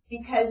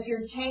 Because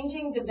you're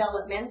changing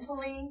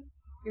developmentally,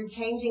 you're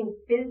changing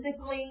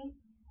physically.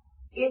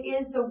 It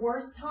is the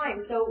worst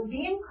time. So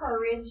be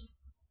encouraged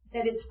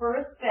that it's for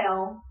a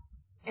spell,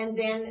 and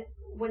then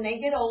when they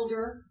get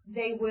older,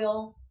 they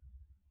will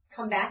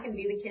come back and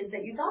be the kids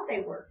that you thought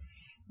they were.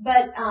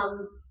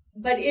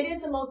 But it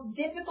is the most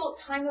difficult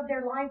time of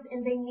their lives,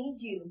 and they need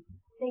you.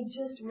 They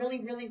just really,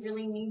 really,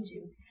 really need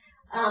you.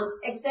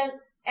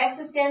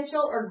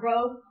 Existential or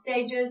growth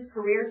stages,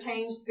 career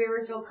change,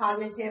 spiritual,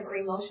 cognitive, or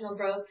emotional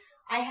growth.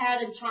 I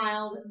had a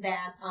child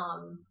that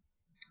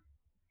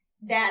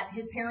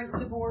his parents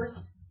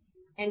divorced,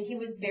 and he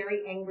was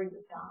very angry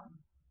with God.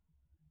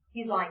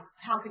 He's like,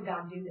 how could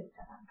God do this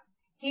to us?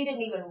 He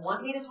didn't even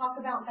want me to talk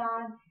about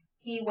God.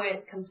 He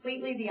went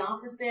completely the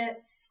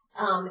opposite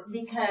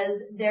because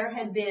there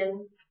had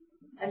been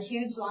a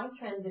huge life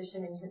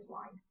transition in his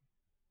life.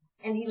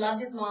 And he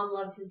loved his mom,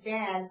 loved his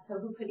dad, so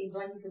who could he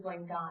blame? He could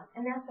blame God.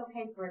 And that's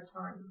okay for a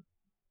time,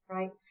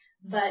 right?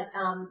 But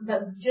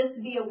just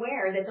to be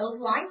aware that those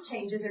life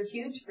changes are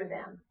huge for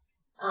them.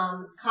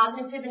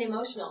 Cognitive and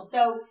emotional.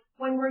 So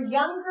when we're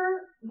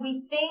younger,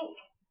 we think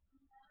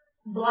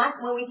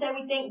black, when we say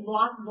we think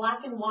black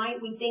and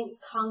white, we think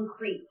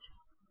concrete.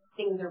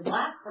 Things are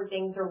black or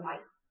things are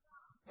white,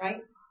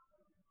 right?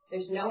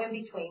 There's no in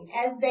between.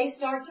 As they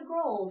start to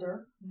grow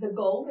older, the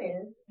goal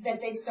is that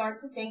they start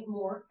to think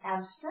more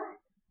abstract,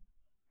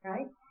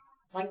 right?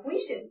 Like we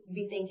should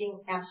be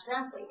thinking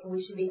abstractly, and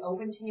we should be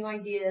open to new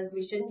ideas.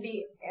 We shouldn't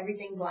be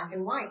everything black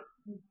and white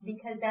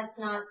because that's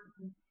not,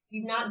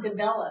 you've not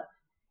developed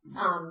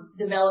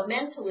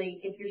developmentally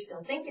if you're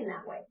still thinking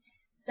that way.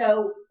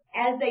 So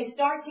as they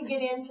start to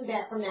get into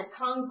that, from that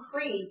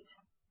concrete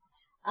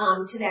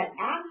to that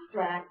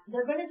abstract,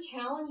 they're going to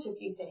challenge a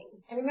few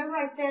things. And remember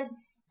I said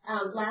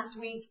last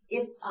week,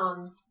 if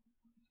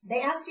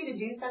they ask you to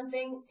do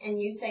something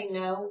and you say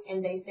no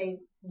and they say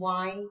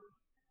why,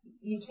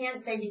 you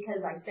can't say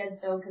because I said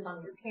so because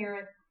I'm your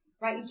parent,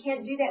 right? You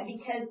can't do that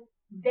because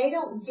they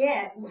don't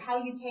get how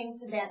you came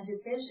to that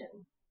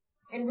decision.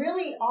 And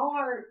really all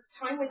our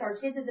time with our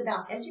kids is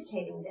about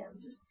educating them.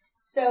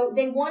 So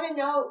they want to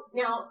know,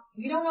 now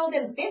you don't owe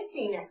them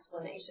 15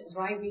 explanations,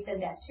 right? We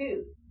said that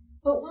too.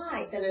 But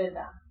why? Da, da, da,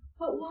 da.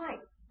 But why?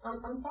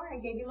 I'm sorry,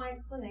 I gave you my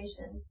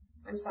explanation.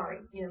 I'm sorry,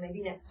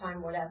 maybe next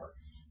time, whatever.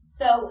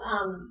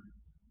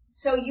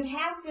 So you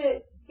have to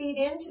feed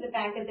into the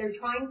fact that they're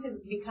trying to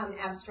become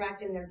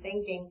abstract in their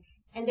thinking,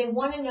 and they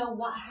want to know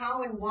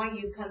how and why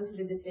you've come to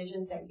the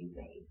decisions that you've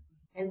made.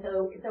 And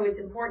so it's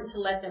important to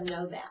let them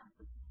know that.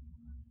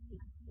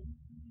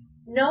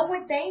 Know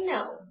what they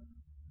know.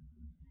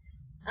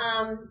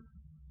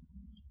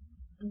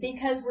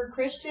 Because we're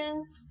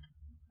Christians,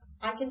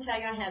 I can tell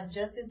you I have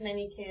just as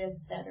many kids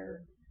that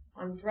are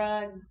on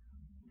drugs,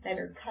 that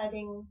are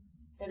cutting,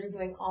 that are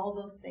doing all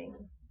those things.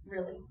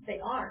 Really, they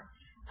are.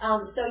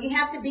 So you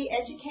have to be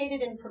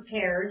educated and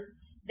prepared.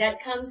 That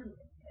comes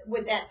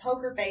with that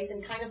poker face,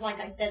 and kind of like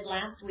I said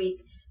last week,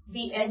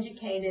 be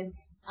educated.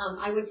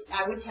 I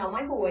would tell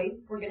my boys,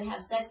 we're going to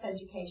have sex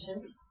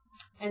education.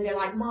 And they're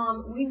like,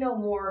 Mom, we know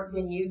more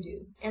than you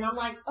do. And I'm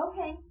like,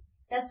 okay,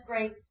 that's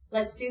great.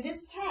 Let's do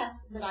this test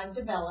that I've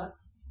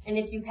developed. And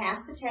if you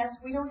pass the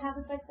test, we don't have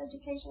a sex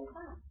education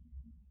class.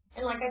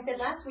 And like I said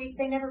last week,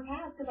 they never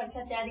passed because I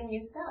kept adding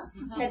new stuff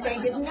that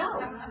they didn't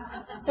know.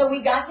 So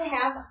we got to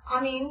have,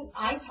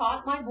 I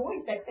taught my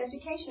boys sex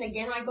education.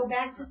 Again, I go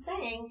back to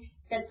saying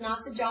that's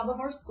not the job of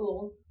our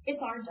schools.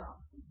 It's our job,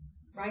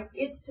 right?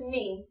 It's, to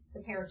me,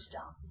 the parent's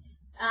job.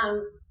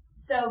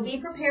 So be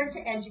prepared to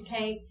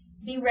educate.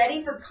 Be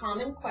ready for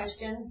common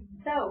questions.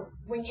 So,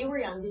 when you were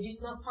young, did you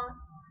smoke pot?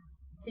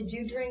 Did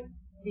you drink?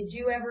 Did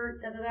you ever,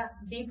 da-da-da?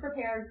 Be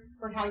prepared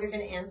for how you're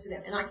going to answer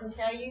them. And I can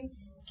tell you,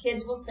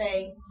 kids will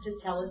say,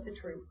 just tell us the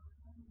truth.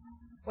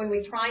 When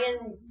we try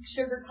and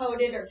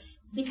sugarcoat it,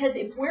 because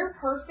if we're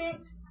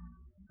perfect,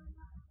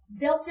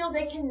 they'll feel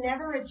they can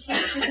never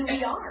achieve who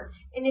we are.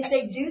 And if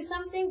they do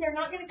something, they're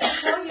not going to come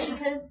tell you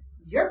because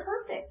you're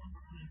perfect.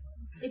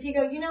 If you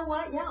go, you know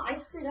what? Yeah, I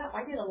screwed up.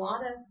 I did a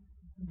lot of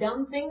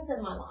dumb things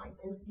in my life.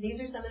 And these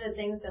are some of the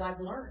things that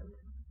I've learned,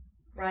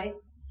 right?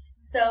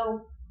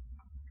 So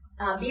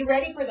be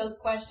ready for those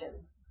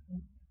questions.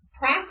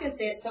 Practice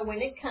it so when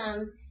it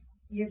comes,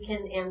 you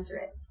can answer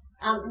it.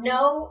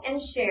 Know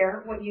and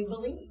share what you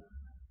believe.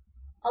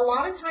 A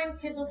lot of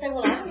times kids will say,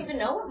 well, I don't even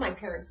know what my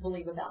parents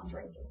believe about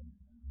drinking.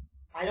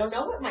 I don't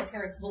know what my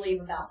parents believe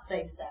about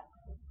safe sex.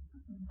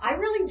 I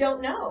really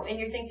don't know. And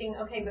you're thinking,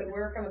 okay, but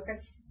we're from a...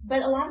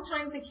 But a lot of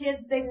times the kids,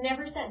 they've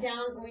never sat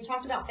down, and we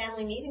talked about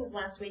family meetings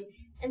last week,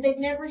 and they've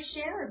never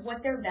shared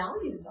what their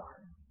values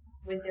are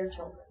with their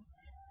children.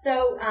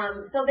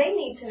 So they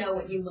need to know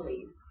what you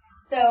believe.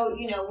 So,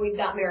 we've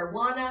got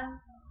marijuana,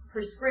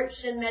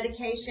 prescription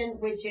medication,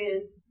 which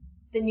is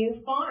the new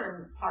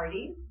farm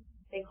parties.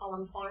 They call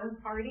them farm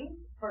parties,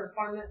 or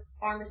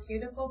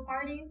pharmaceutical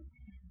parties,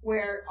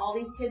 where all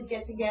these kids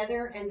get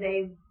together and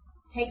they've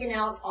taken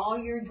out all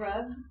your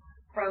drugs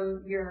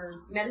from your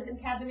medicine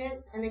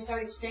cabinets, and they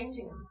start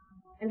exchanging them.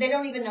 And they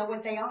don't even know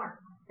what they are,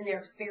 and they're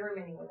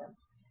experimenting with them.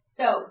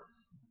 So,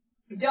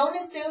 don't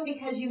assume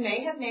because you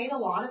may have made a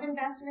lot of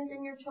investment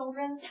in your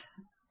children,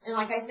 and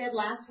like I said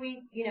last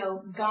week,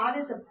 God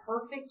is a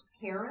perfect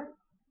parent,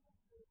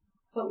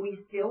 but we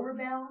still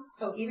rebel.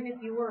 So even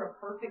if you were a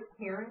perfect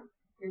parent,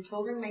 your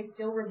children may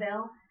still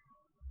rebel.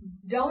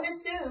 Don't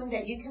assume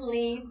that you can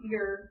leave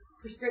your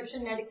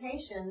prescription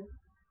medication.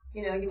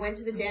 You went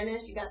to the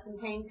dentist, you got some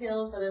pain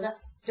pills,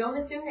 Don't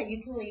assume that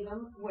you can leave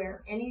them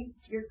where any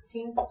of your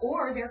teens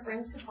or their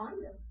friends could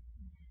find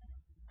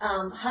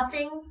them.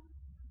 Huffing,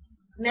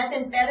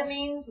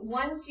 methamphetamines.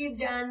 Once you've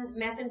done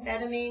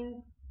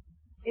methamphetamines,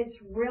 it's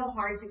real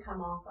hard to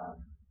come off of.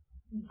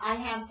 I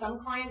have some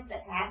clients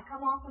that have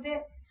come off of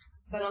it,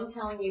 but I'm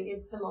telling you,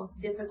 it's the most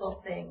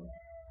difficult thing.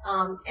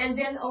 And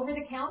then over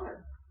the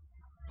counter.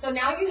 So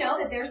now you know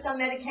that there's some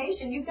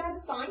medication you've got to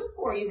sign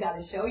for. You've got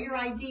to show your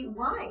ID.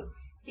 Why?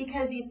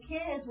 Because these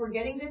kids were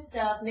getting this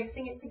stuff,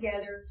 mixing it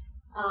together.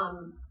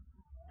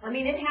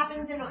 It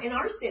happens in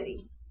our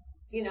city.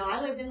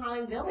 I lived in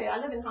Highland Village. I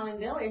live in Highland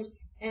Village,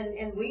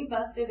 and we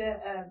busted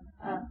a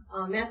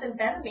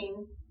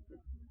methamphetamine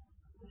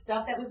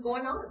stuff that was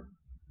going on.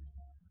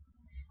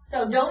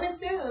 So don't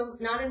assume,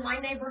 not in my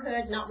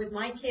neighborhood, not with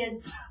my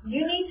kids.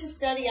 You need to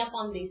study up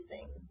on these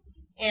things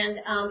and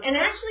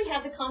actually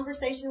have the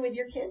conversation with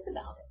your kids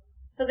about it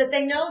so that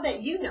they know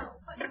that you know.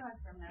 What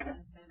drugs are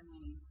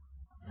methamphetamine?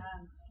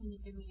 Can you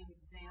give me an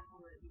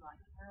example? Would it be like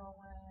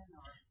heroin?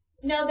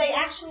 No, they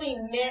actually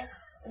mix.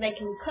 They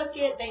can cook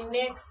it. They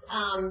mix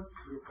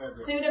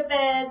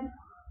Sudafed.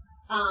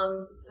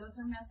 Those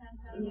are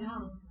methamphetamine?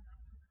 Yeah.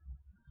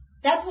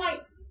 That's why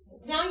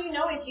now you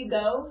know if you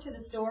go to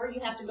the store,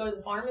 you have to go to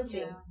the pharmacy.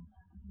 Yeah.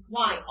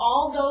 Why?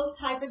 All those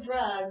type of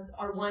drugs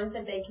are ones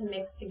that they can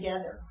mix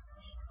together.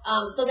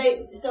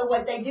 So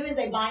what they do is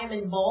they buy them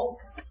in bulk.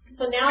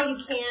 So now you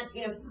can't,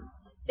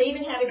 they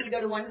even have, if you go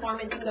to one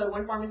pharmacy, you can go to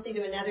one pharmacy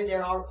to another,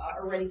 they're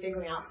already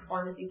figuring out,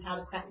 pharmacies, how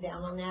to crack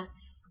down on that.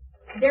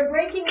 They're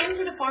breaking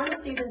into the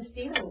pharmacies and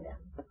stealing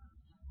them.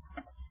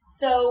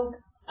 So,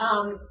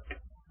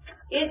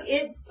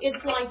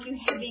 it's like you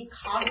have to be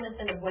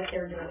cognizant of what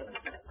they're doing.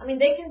 I mean,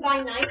 they can buy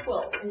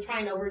NyQuil and try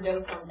and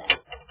overdose on that.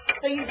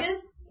 So you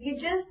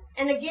just,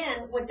 and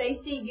again, what they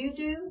see you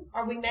do,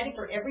 are we medic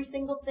for every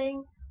single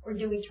thing, or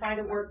do we try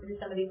to work through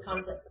some of these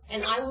conflicts?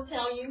 And I will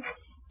tell you,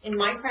 in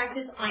my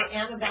practice, I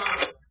am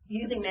about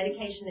using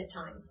medication at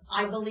times.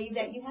 I believe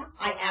that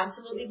I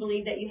absolutely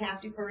believe that you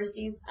have to for a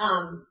season,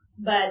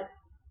 but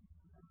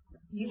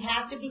you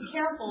have to be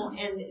careful,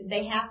 and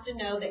they have to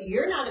know that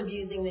you're not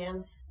abusing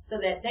them, so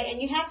that and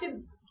you have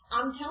to,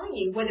 I'm telling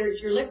you, whether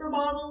it's your liquor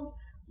bottles,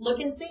 look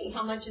and see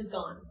how much is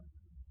gone.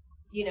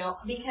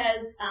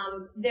 Because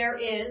there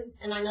is,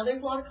 and I know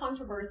there's a lot of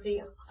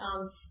controversy,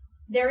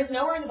 there is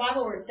nowhere in the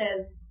Bible where it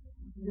says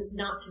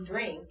not to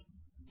drink.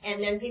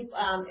 And then people,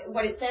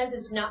 what it says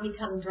is not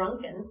become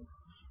drunken.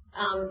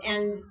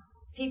 And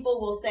people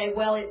will say,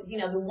 well,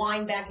 the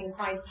wine back in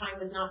Christ's time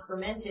was not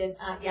fermented.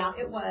 Yeah,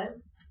 it was.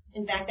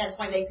 In fact, that's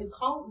why they could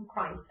call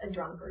Christ a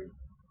drunkard,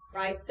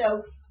 right?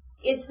 So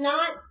it's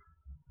not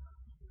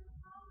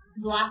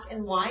black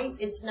and white.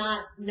 It's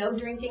not no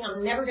drinking.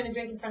 I'm never going to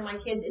drink in front of my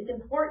kids. It's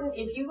important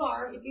if you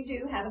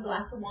do have a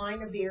glass of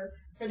wine or beer,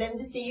 for them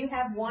to see you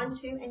have 1,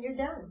 2, and you're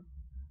done.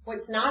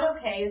 What's not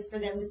okay is for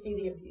them to see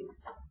the abuse.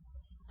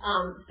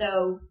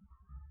 So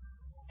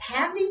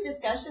have these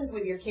discussions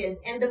with your kids,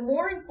 and the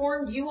more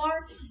informed you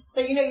are,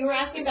 so you were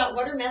asking about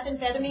what are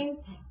methamphetamines.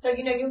 So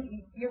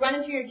you run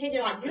into your kid,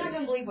 you're like, you're not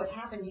going to believe what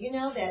happened. Do you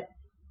know that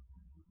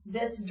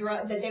this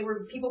drug, that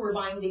people were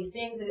buying these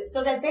things,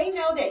 so that they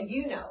know that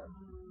you know.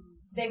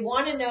 They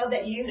want to know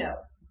that you know.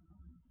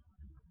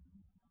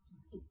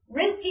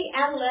 Risky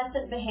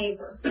adolescent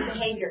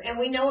behavior, and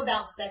we know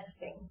about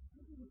sexting.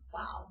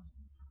 Wow,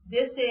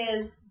 this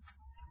is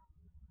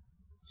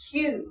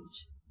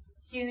huge.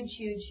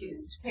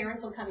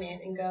 Parents will come in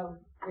and go,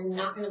 "You're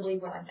not going to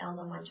believe what I found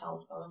on my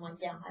child's phone." I'm like,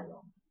 "Yeah, I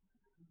will."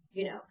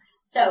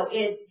 So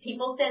it's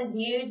people send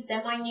nude,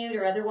 semi-nude,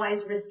 or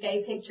otherwise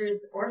risque pictures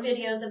or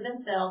videos of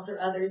themselves or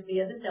others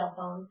via the cell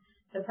phone.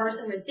 The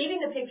person receiving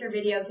the picture or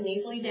video can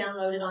easily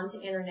download it onto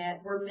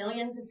internet, where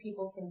millions of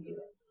people can view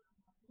it.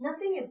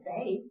 Nothing is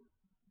safe.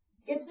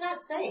 It's not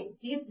safe.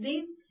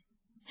 These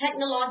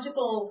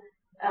technological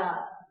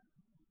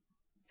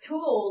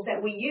tools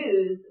that we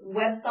use,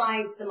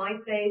 websites, the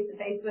MySpace, the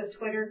Facebook,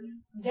 Twitter,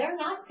 they're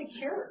not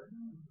secure.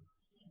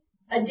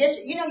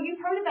 You've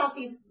heard about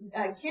these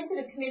kids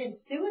that have committed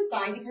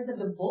suicide because of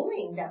the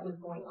bullying that was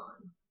going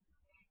on.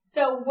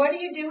 So what do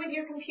you do with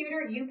your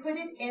computer? You put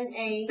it in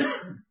a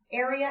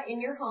area in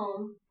your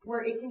home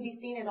where it can be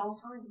seen at all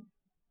times.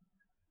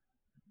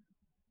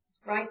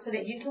 Right? So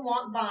that you can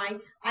walk by.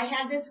 I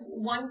had this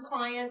one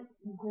client,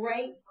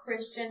 great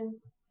Christian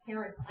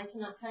parents. I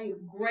cannot tell you,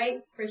 great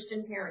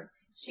Christian parents.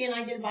 She and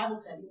I did a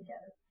Bible study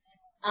together.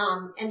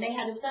 And they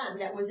had a son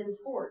that was in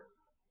sports.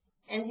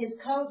 And his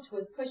coach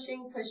was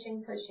pushing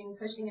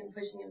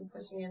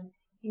him.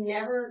 He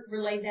never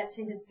relayed that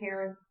to his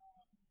parents.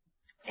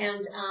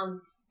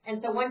 And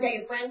so one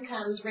day a friend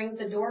comes, rings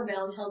the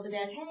doorbell, and tells the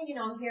dad, "Hey,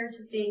 I'm here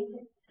to see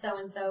so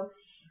and so."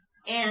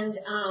 And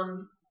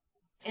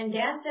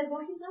Dad said,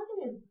 "Well, I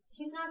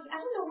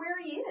don't know where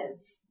he is."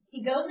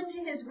 He goes into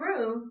his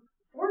room.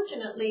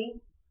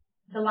 Fortunately,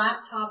 the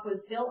laptop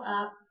was still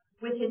up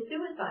with his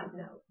suicide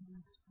note.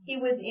 He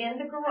was in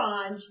the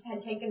garage,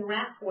 had taken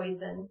rat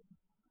poison,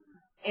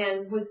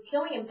 and was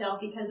killing himself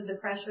because of the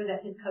pressure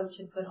that his coach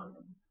had put on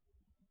him.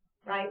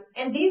 Right?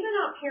 And these are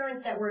not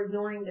parents that were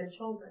ignoring their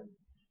children.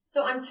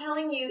 So I'm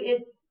telling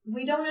you,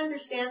 we don't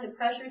understand the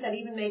pressures that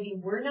even maybe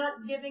we're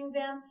not giving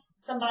them,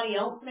 somebody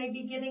else may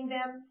be giving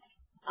them.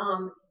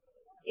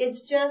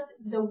 It's just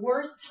the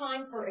worst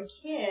time for a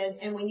kid,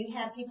 and when you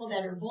have people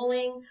that are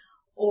bullying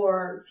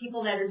or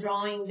people that are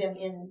drawing them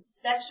in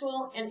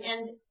sexual, and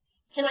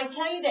can I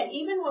tell you that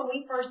even when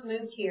we first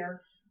moved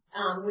here,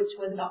 which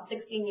was about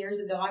 16 years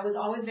ago, I was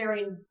always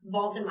very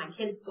involved in my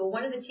kids' school.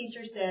 One of the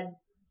teachers said,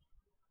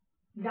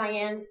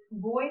 "Diane,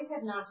 boys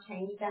have not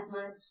changed that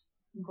much.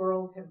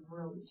 Girls have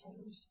really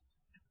changed."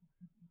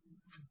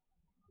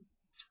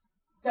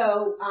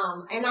 So,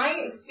 and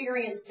I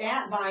experienced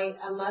that by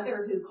a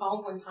mother who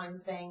called one time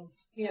saying,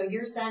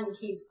 "Your son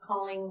keeps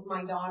calling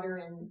my daughter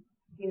and,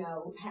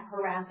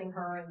 harassing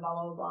her and blah,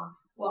 blah, blah."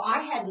 Well,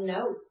 I had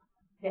notes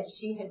that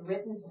she had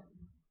written him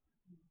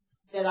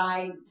that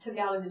I took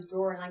out of his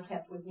drawer and I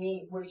kept with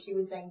me, where she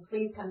was saying,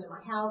 "Please come to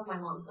my house. My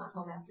mom's not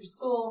home after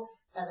school.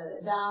 Da, da,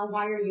 da, da.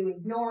 Why are you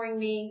ignoring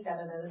me? Da,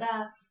 da, da, da,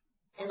 da."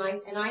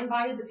 And I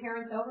invited the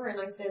parents over and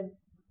I said,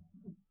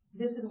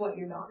 "This is what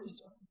your daughter's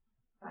doing."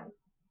 Right?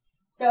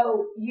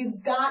 So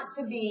you've got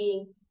to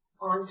be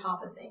on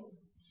top of things.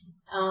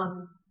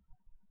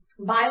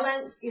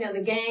 Violence,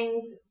 the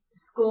gangs,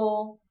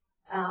 school,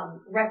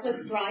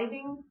 reckless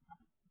driving.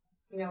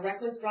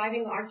 Reckless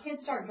driving. Our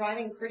kids start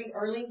driving pretty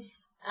early.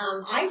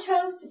 I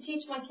chose to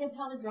teach my kids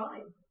how to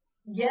drive.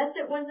 Yes,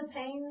 it was a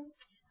pain.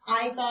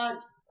 I thought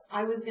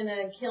I was going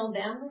to kill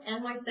them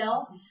and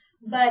myself.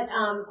 But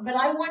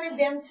I wanted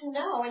them to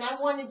know, and I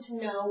wanted to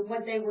know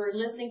what they were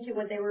listening to,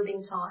 what they were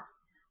being taught.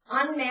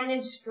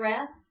 Unmanaged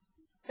stress.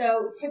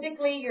 So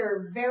typically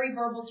your very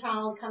verbal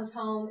child comes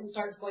home and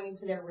starts going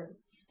into their room.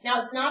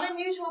 Now it's not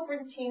unusual for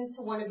the teens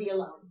to want to be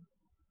alone.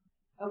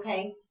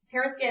 Okay?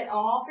 Parents get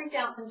all freaked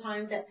out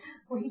sometimes that,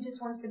 he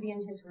just wants to be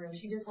in his room.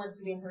 She just wants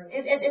to be in her room.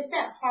 It's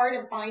that part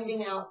of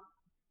finding out,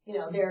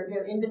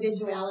 their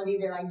individuality,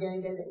 their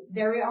identity.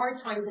 There are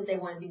times that they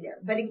want to be there.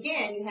 But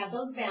again, you have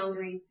those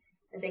boundaries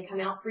that they come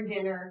out for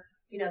dinner.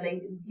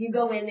 You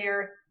go in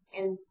there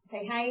and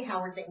say, hey,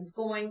 how are things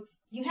going?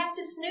 You have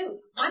to snoop.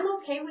 I'm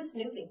okay with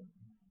snooping.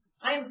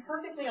 I am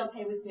perfectly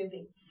okay with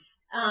snooping.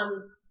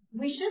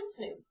 We should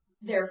snoop.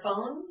 Their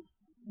phones,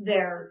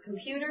 their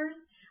computers.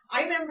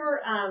 I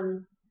remember,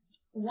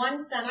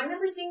 one son, I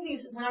remember seeing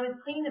these, when I was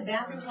cleaning the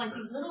bathrooms, like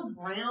these little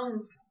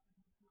brown,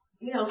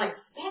 like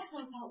specks,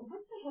 and I thought,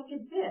 what the heck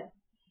is this?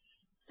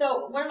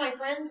 So one of my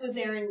friends was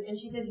there, and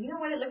she says, you know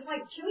what, it looks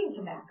like chewing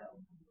tobacco.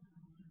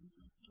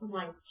 I'm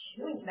like,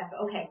 chewing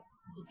tobacco, okay.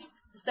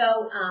 So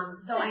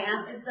I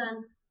asked his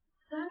son,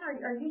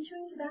 are you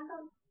chewing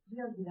tobacco? He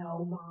goes,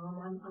 no,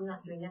 Mom, I'm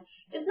not doing that.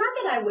 It's not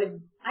that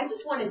I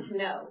just wanted to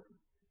know.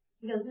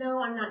 He goes, no,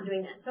 I'm not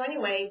doing that. So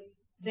anyway,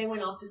 they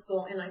went off to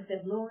school, and I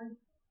said, Lord,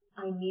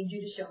 I need you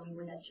to show me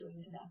where that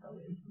chewing tobacco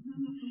is.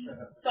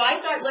 So I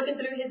start looking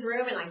through his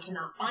room, and I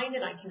cannot find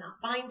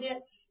it.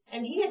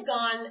 And he had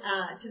gone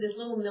to this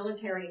little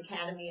military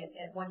academy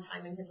at one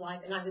time in his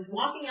life, and I was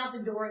walking out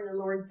the door, and the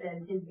Lord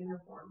said, his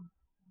uniform.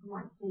 I'm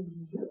like, his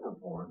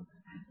uniform?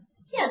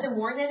 He hasn't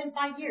worn that in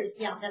 5 years.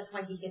 Yeah, that's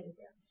why he hid it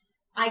there.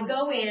 I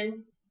go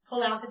in,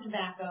 pull out the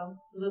tobacco,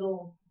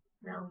 little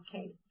round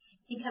case.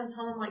 He comes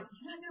home, I'm like,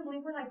 you're not going to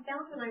believe what I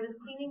found when I was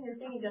cleaning your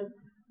thing. He goes,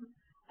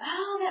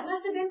 oh, that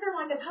must have been from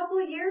like a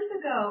couple of years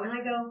ago. And I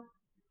go,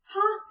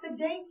 the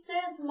date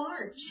says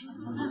March.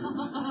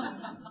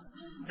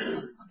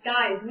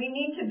 Guys, we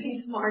need to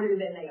be smarter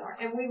than they are.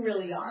 And we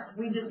really are.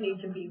 We just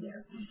need to be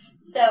there.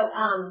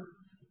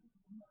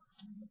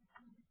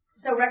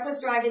 So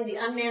reckless driving, the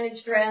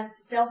unmanaged stress,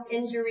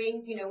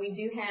 self-injury. We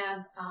do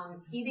have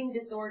eating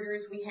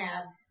disorders. We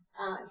have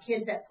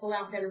kids that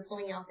are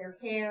pulling out their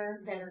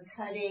hair, that are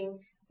cutting.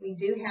 We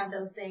do have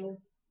those things.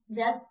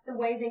 That's the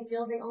way they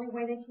feel, the only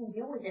way they can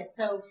deal with it.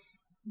 So,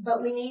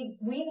 but we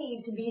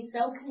need to be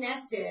so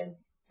connected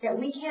that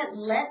we can't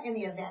let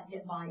any of that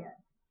get by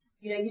us.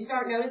 You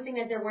start noticing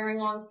that they're wearing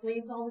long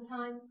sleeves all the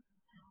time,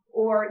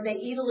 or they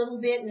eat a little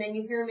bit and then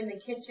you hear them in the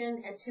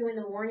kitchen at 2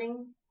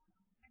 a.m,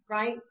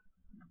 right?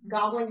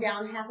 Gobbling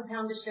down half a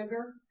pound of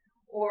sugar,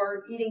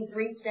 or eating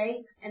 3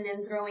 steaks and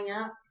then throwing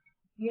up.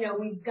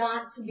 We've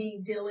got to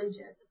be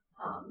diligent.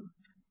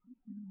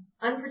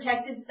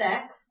 Unprotected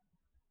sex.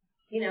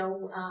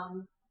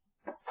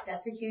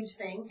 That's a huge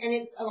thing.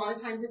 And a lot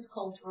of times it's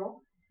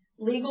cultural.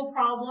 Legal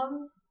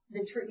problems,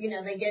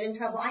 they get in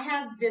trouble. I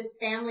have this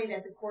family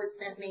that the court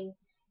sent me,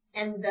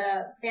 and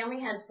the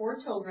family has 4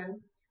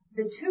 children.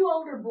 The 2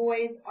 older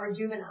boys are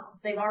juveniles.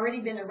 They've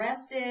already been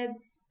arrested,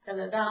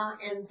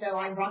 and so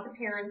I brought the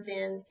parents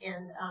in,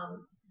 and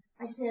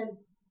I said,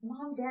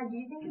 Mom, Dad, do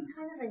you think it's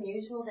kind of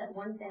unusual that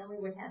one family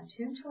would have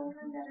 2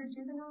 children that are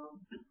juveniles?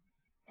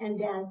 And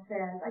Dad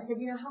says, I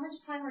said, how much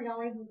time are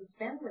y'all able to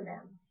spend with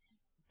them?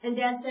 And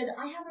Dad said,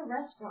 I have a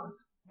restaurant.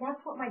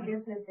 That's what my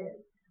business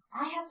is.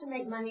 I have to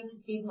make money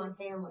to feed my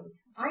family.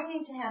 I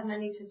need to have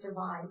money to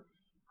survive.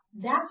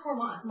 That's where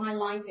my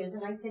life is.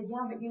 And I said,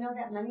 yeah, but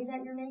that money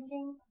that you're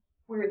making,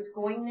 where it's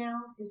going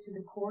now is to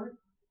the courts,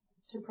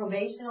 to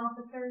probation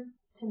officers,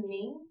 to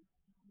me.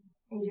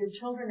 And your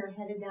children are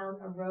headed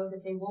down a road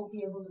that they won't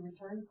be able to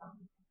return from.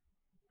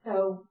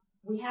 So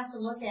we have to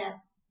look at,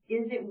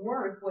 is it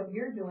worth what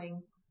you're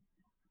doing?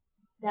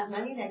 That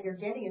money that you're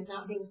getting is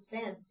not being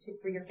spent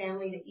for your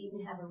family to eat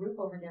and have a roof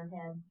over their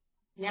head.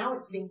 Now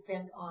it's being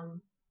spent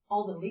on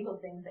all the legal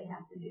things they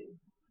have to do.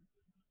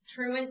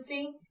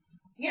 Truancy.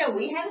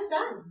 We had a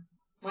son.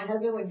 My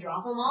husband would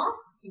drop him off.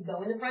 He'd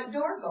go in the front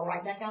door, go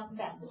right back out the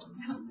back door.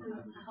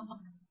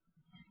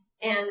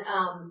 And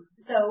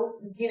so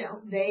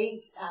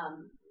they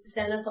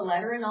sent us a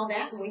letter and all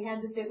that, and we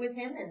had to sit with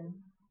him and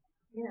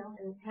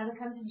have him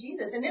come to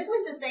Jesus. And this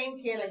was the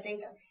same kid, I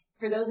think,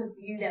 for those of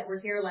you that were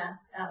here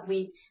last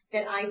week,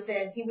 that I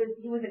said he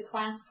was a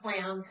class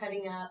clown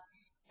cutting up,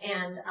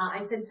 and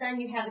I said, son,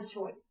 you have a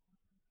choice,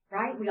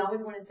 right? We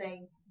always want to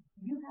say,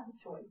 you have a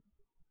choice.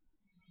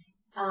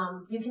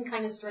 You can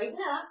kind of straighten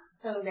up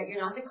so that you're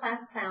not the class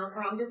clown,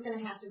 or I'm just going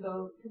to have to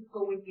go to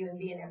school with you and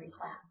be in every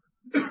class.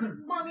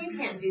 Mom, you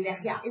can't do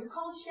that. Yeah, it's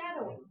called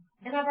shadowing.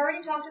 And I've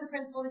already talked to the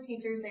principal, the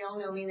teachers. They all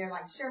know me, and they're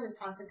like, sure, Miss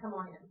Costa, come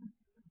on in.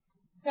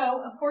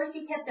 So, of course,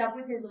 he kept up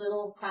with his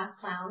little class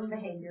clown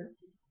behavior.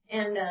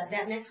 And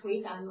that next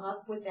week, I'm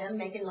up with them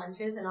making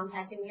lunches, and I'm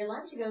packing me a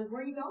lunch. He goes,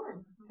 where are you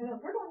going? I go,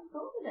 we're going to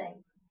school today.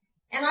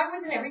 And I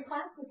was in every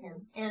class with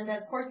him. And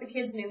of course the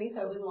kids knew me,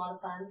 so it was a lot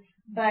of fun.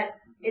 But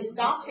it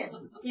stopped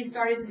him. He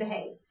started to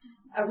behave.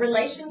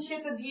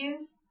 Relationship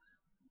abuse.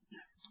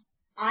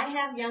 I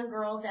have young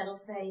girls that'll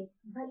say,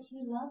 but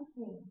he loves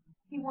me.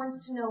 He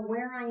wants to know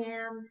where I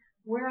am,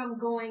 where I'm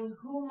going,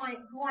 who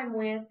I'm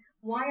with,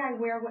 why I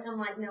wear what. I'm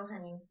like, no,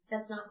 honey,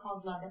 that's not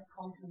called love. That's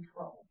called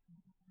control.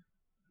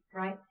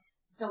 Right?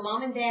 So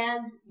mom and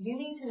dads, you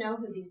need to know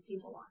who these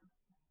people are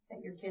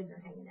that your kids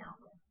are hanging out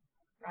with.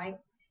 Right?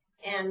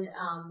 And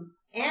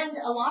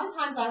a lot of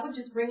times I would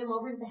just bring them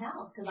over to the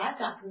house because I've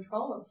got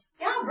control of.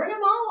 Yeah, bring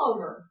them all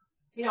over.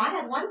 You know, I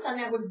had one son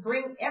that would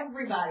bring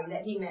everybody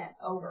that he met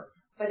over.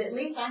 But at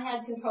least I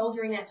had control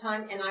during that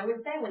time. And I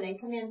would say when they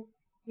come in,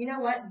 you know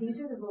what? These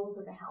are the rules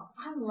of the house.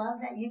 I love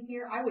that you're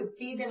here. I would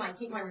feed them. I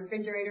keep my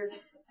refrigerator.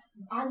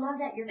 I love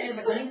that you're here.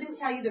 But let me just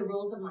tell you the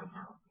rules of my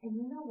house. And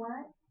you know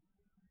what?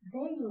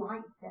 They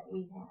liked that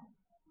we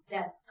had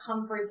that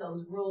comfort,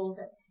 those rules.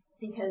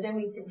 Because then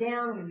we sit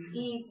down, we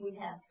eat, we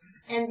have.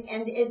 And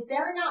if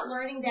they're not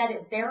learning that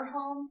at their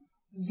home,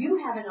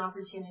 you have an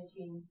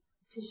opportunity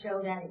to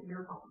show that at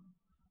your home.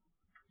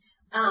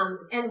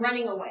 And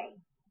running away.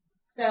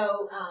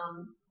 So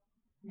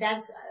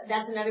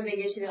that's another big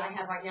issue that I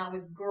have right now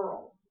with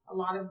girls. A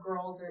lot of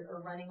girls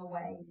are running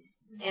away,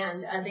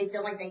 and they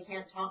feel like they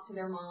can't talk to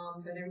their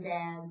moms or their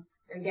dads.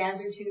 Their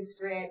dads are too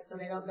strict, so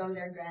they don't go to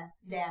their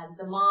dads.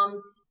 The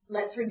mom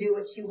lets her do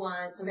what she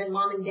wants, so then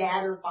mom and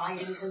dad are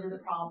fighting because of the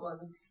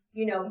problems.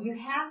 You know, you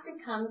have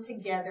to come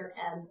together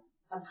as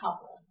a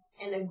couple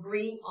and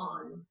agree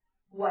on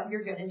what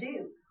you're going to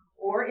do.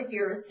 Or if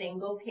you're a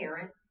single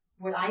parent,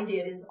 what I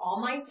did is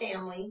all my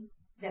family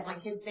that my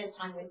kids spent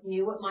time with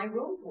knew what my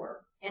rules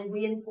were, and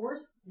we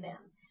enforced them.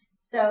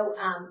 So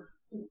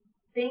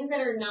things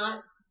that are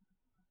not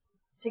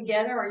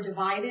together are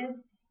divided.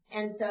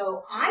 And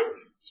so I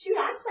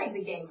played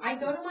the game. I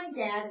go to my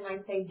dad and I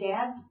say,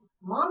 Dad,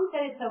 Mom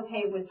said it's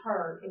okay with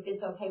her if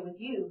it's okay with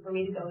you for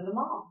me to go to the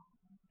mall.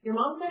 Your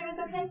mom said it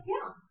was okay?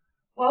 Yeah.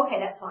 Well, okay,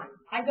 that's fine.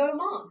 I go to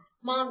Mom.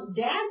 Mom,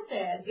 Dad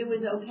said it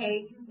was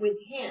okay with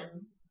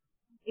him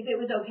if it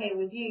was okay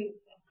with you.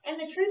 And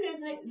the truth is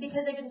that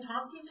because they didn't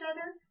talk to each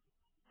other,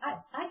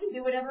 I could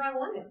do whatever I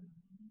wanted.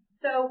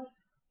 So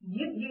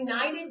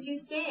united you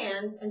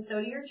stand, and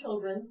so do your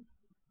children.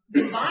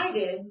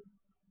 Divided,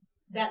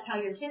 that's how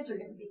your kids are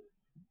going to be.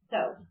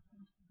 So,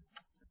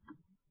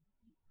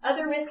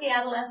 other risky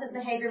adolescent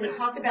behavior, we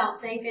talked about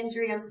safe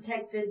entry,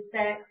 unprotected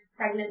sex,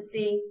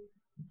 pregnancy,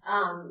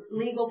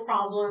 legal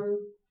problems,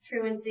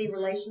 truancy,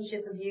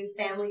 relationship abuse,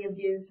 family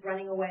abuse,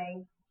 running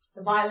away,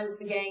 the violence,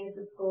 the gangs,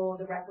 the school,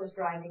 the reckless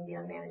driving, the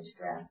unmanaged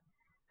stress.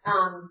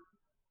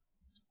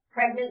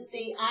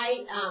 Pregnancy,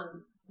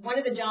 one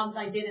of the jobs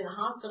I did in a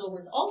hospital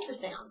was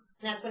ultrasound.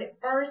 And that's when it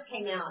first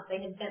came out.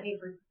 They had sent me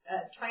for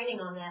training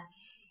on that.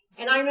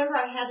 And I remember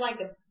I had like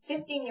a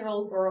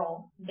 15-year-old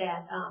girl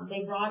that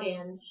they brought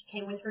in. She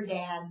came with her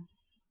dad.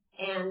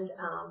 And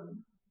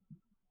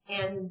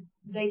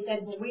they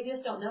said, well, we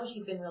just don't know.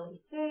 She's been really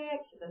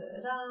sick. Da, da,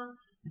 da, da.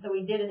 So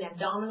we did an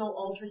abdominal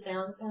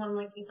ultrasound. And I'm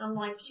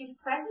like, she's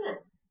pregnant.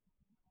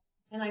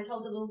 And I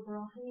told the little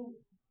girl, honey,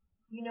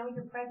 you know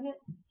you're pregnant?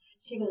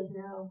 She goes,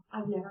 no,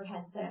 I've never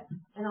had sex.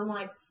 And I'm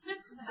like,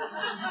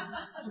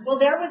 well,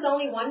 there was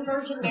only one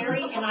Virgin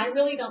Mary, and I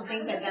really don't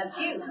think that that's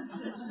you.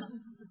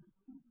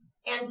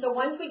 And so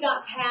once we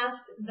got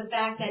past the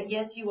fact that,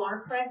 yes, you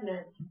are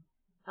pregnant,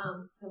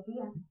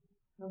 Sophia,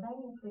 no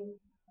begging, please.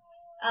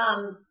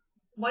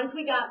 Once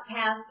we got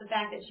past the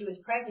fact that she was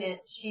pregnant,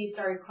 she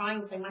started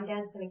crying and saying, my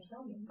dad's going to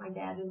kill me. My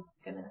dad is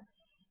going to.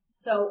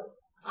 So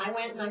I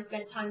went and I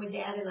spent time with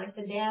Dad, and I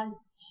said, Dad,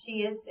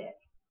 she is sick.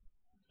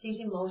 She's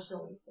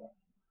emotionally sick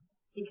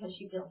because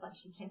she feels like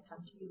she can't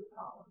come to you with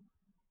problems.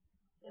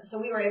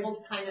 So we were able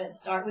to kind of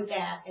start with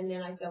that, and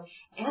then I go,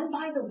 and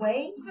by the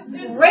way,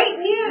 great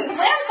news,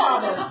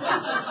 grandfather.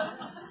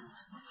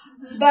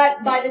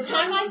 But by the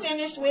time I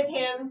finished with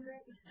him,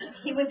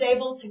 he was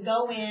able to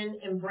go in,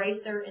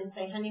 embrace her, and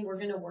say, honey, we're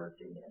going to work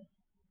through this.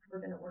 We're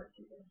going to work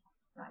through this.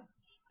 Right.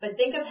 But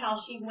think of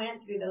how she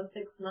went through those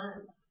 6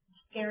 months,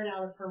 scared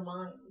out of her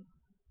mind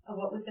of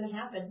what was going to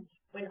happen.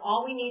 When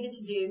all we needed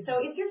to do, so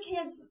if your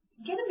kids,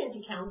 get them into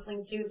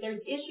counseling too. If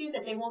there's issues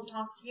that they won't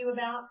talk to you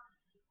about,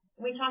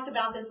 we talked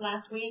about this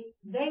last week,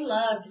 they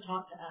love to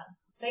talk to us.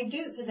 They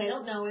do because they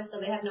don't know us, so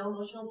they have no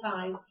emotional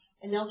ties,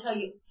 and they'll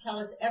tell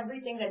us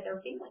everything that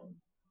they're feeling.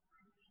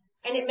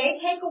 And it may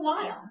take a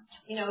while.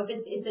 You know, if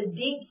it's a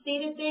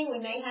deep-seated thing, we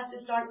may have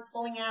to start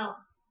pulling out,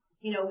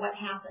 you know, what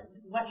happened.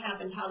 What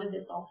happened? How did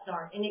this all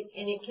start? And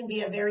it can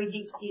be a very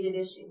deep-seated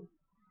issue.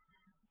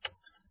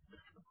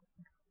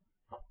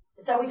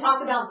 So we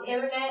talked about the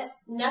internet.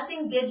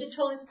 Nothing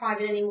digital is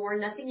private anymore.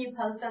 Nothing you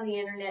post on the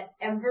internet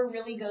ever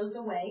really goes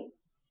away.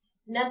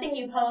 Nothing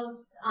you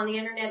post on the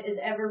internet is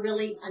ever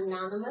really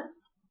anonymous.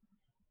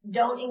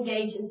 Don't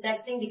engage in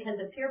sexting because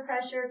of peer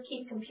pressure.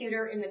 Keep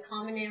computer in the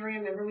common area.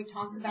 Remember we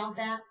talked about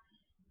that.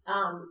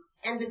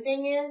 And the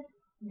thing is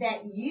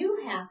that you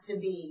have to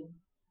be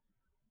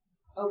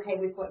okay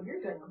with what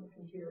you're doing on the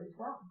computer as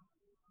well,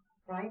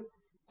 right?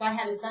 So I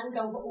had a son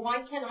go, well,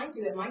 why can't I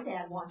do it? My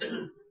dad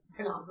watches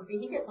pornography.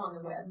 He gets on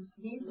the web.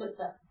 He looks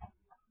up,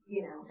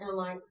 you know, and I'm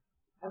like,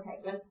 okay,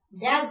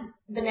 Dad's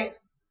the next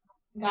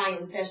guy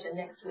in session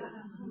next week.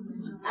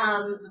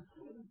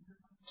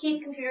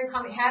 Keep computer and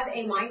comment. Have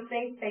a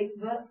MySpace,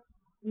 Facebook.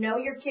 Know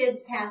your kids'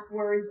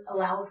 passwords.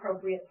 Allow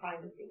appropriate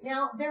privacy.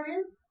 Now, there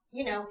is,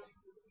 you know,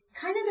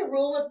 kind of the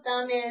rule of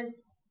thumb is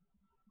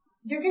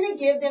you're going to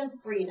give them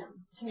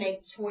freedom to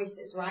make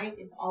choices, right?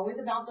 It's always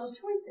about those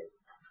choices.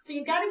 So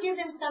you've got to give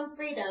them some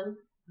freedom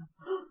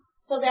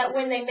so that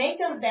when they make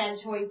those bad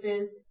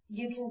choices,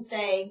 you can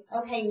say,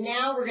 okay,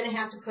 now we're going to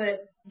have to put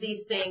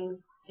these things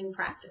in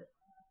practice.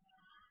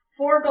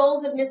 4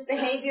 goals of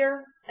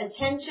misbehavior: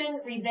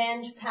 attention,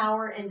 revenge,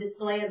 power, and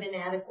display of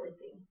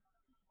inadequacy.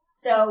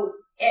 So,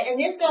 and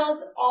this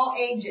goes all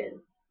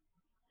ages.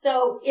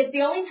 So if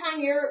the only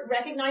time you're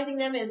recognizing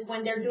them is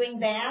when they're doing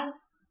bad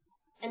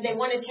and they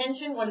want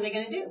attention, what are they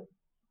going to do?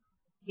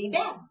 Be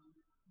bad.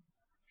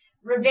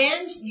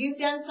 Revenge, you've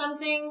done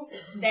something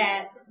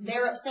that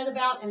they're upset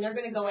about and they're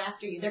going to go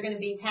after you. They're going to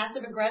be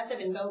passive aggressive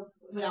and go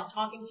without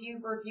talking to you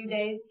for a few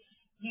days.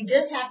 You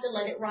just have to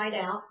let it ride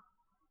out.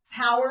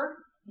 Power,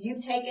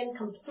 you've taken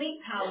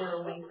complete power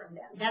away from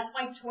them. That's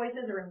why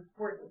choices are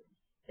important.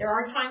 There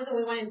are times when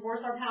we want to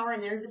enforce our power,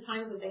 and there's the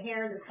times with the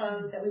hair, the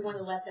clothes, that we want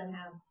to let them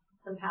have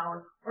some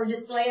power. Or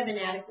display of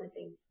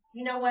inadequacy.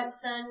 You know what,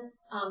 son?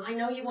 I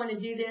know you want to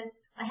do this.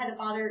 I had a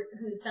father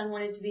whose son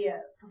wanted to be a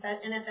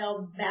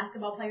NFL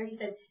basketball player. He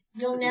said,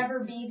 you'll never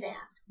be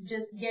that.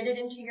 Just get it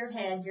into your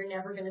head. You're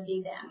never going to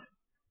be that.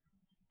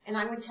 And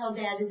I would tell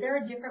Dad, is there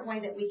a different way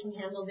that we can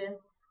handle this?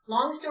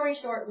 Long story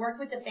short, worked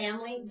with the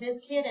family. This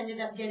kid ended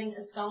up getting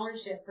a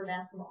scholarship for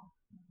basketball.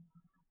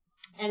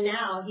 And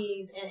now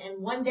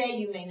and one day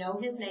you may know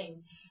his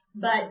name.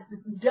 But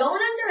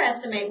don't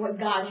underestimate what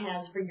God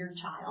has for your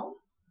child.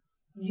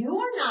 You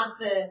are not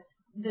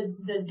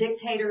the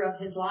dictator of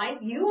his life.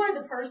 You are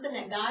the person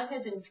that God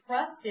has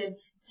entrusted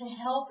to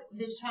help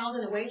this child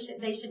in the way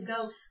they should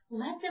go.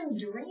 Let them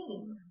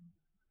dream.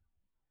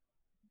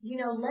 You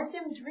know, let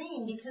them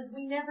dream, because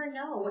we never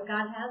know what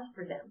God has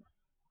for them.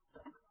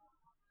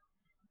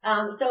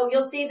 So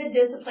you'll see the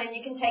discipline.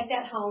 You can take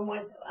that home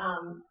with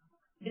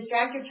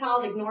distract your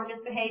child, ignore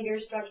misbehavior,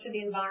 structure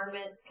the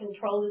environment,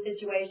 control the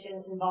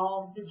situation,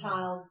 involve the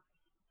child.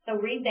 So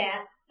read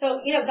that. So,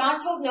 you know,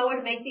 God told Noah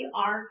to make the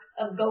ark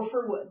of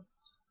gopher wood.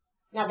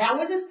 Now, that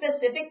was a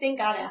specific thing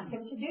God asked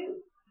him to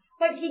do.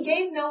 But he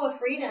gave Noah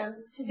freedom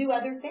to do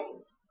other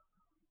things.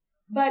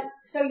 But,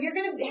 so you're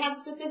going to have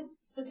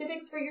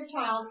specifics for your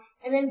child,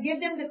 and then give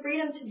them the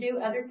freedom to do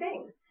other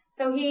things.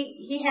 So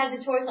he had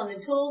the choice on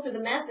the tools or the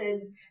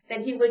methods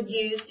that he would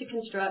use to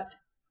construct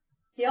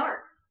the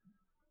ark.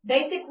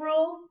 Basic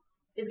rules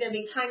is going to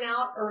be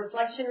timeout or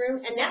reflection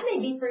room, and that may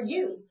be for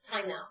you,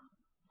 timeout.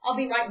 I'll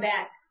be right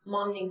back.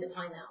 Mom needs a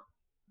timeout.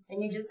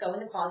 And you just go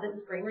in the closet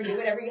and scream or do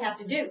whatever you have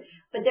to do.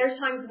 But there's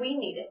times we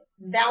need it.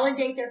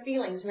 Validate their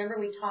feelings. Remember,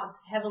 we talked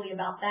heavily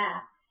about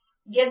that.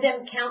 Give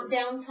them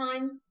countdown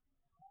time.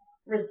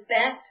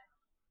 Respect.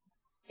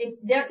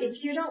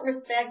 If you don't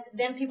respect,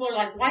 then people are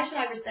like, why should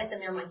I respect them?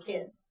 They're my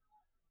kids.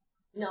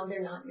 No,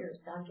 they're not yours.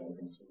 God gave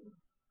them to you.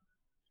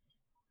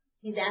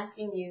 He's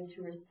asking you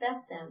to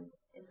respect them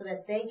so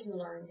that they can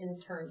learn in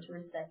turn to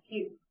respect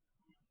you.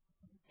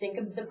 Think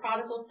of the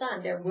prodigal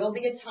son. There will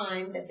be a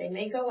time that they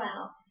may go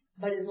out,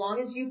 but as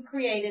long as you've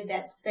created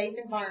that safe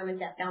environment,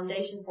 that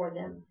foundation for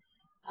them,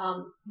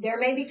 there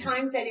may be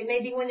times that it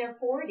may be when they're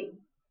 40,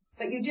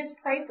 but you just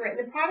pray for it.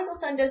 And the prodigal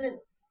son doesn't,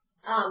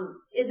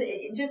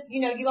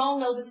 you all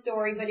know the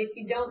story, but if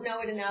you don't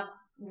know it enough,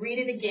 read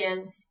it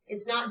again.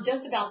 It's not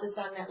just about the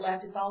son that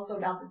left, it's also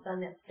about the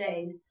son that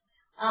stayed.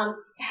 How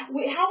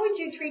would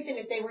you treat them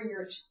if they were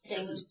your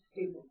exchange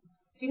students?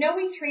 Do you know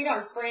we treat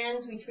our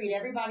friends, we treat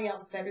everybody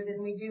else better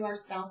than we do our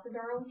spouses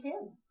or our own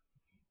kids?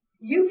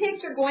 You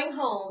picture going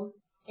home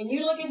and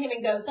you look at him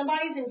and go,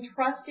 somebody's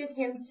entrusted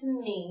him to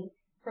me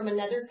from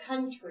another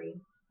country.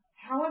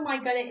 How am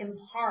I going to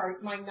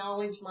impart my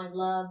knowledge, my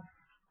love,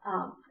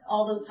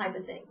 all those type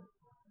of things?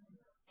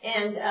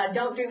 And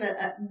don't dream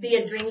be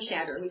a dream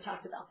shatterer. We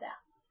talked about that.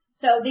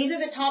 So these are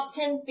the top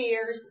 10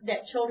 fears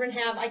that children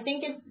have. I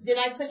think did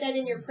I put that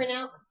in your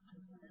printout?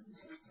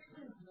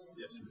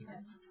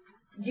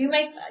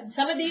 Yes.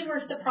 Some of these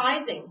were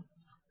surprising.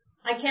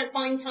 I can't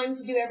find time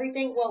to do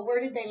everything. Well, where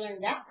did they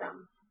learn that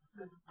from?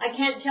 I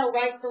can't tell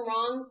right from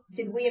wrong.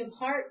 Did we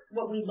impart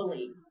what we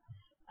believe?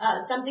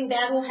 Something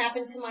bad will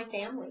happen to my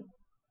family.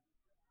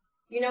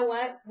 You know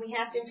what? We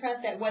have to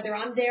entrust that whether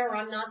I'm there or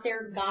I'm not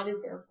there, God is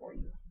there for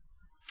you.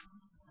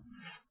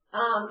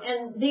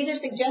 And these are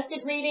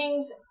suggested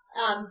readings.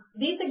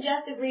 These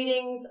suggested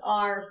readings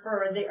are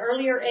for the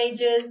earlier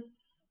ages,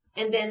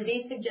 and then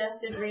these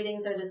suggested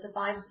readings are the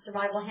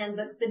survival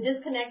handbooks. The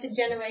Disconnected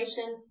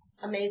Generation,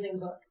 amazing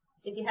book,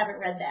 if you haven't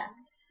read that.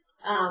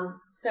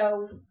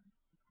 So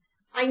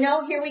I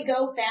know here we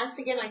go fast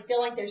again. I feel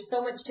like there's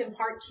so much to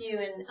impart to you,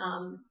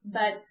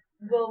 but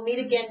we'll meet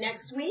again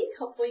next week.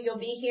 Hopefully you'll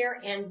be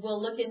here, and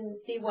we'll look and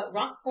see what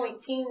Rock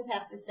Point teens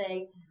have to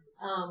say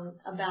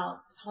about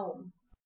home.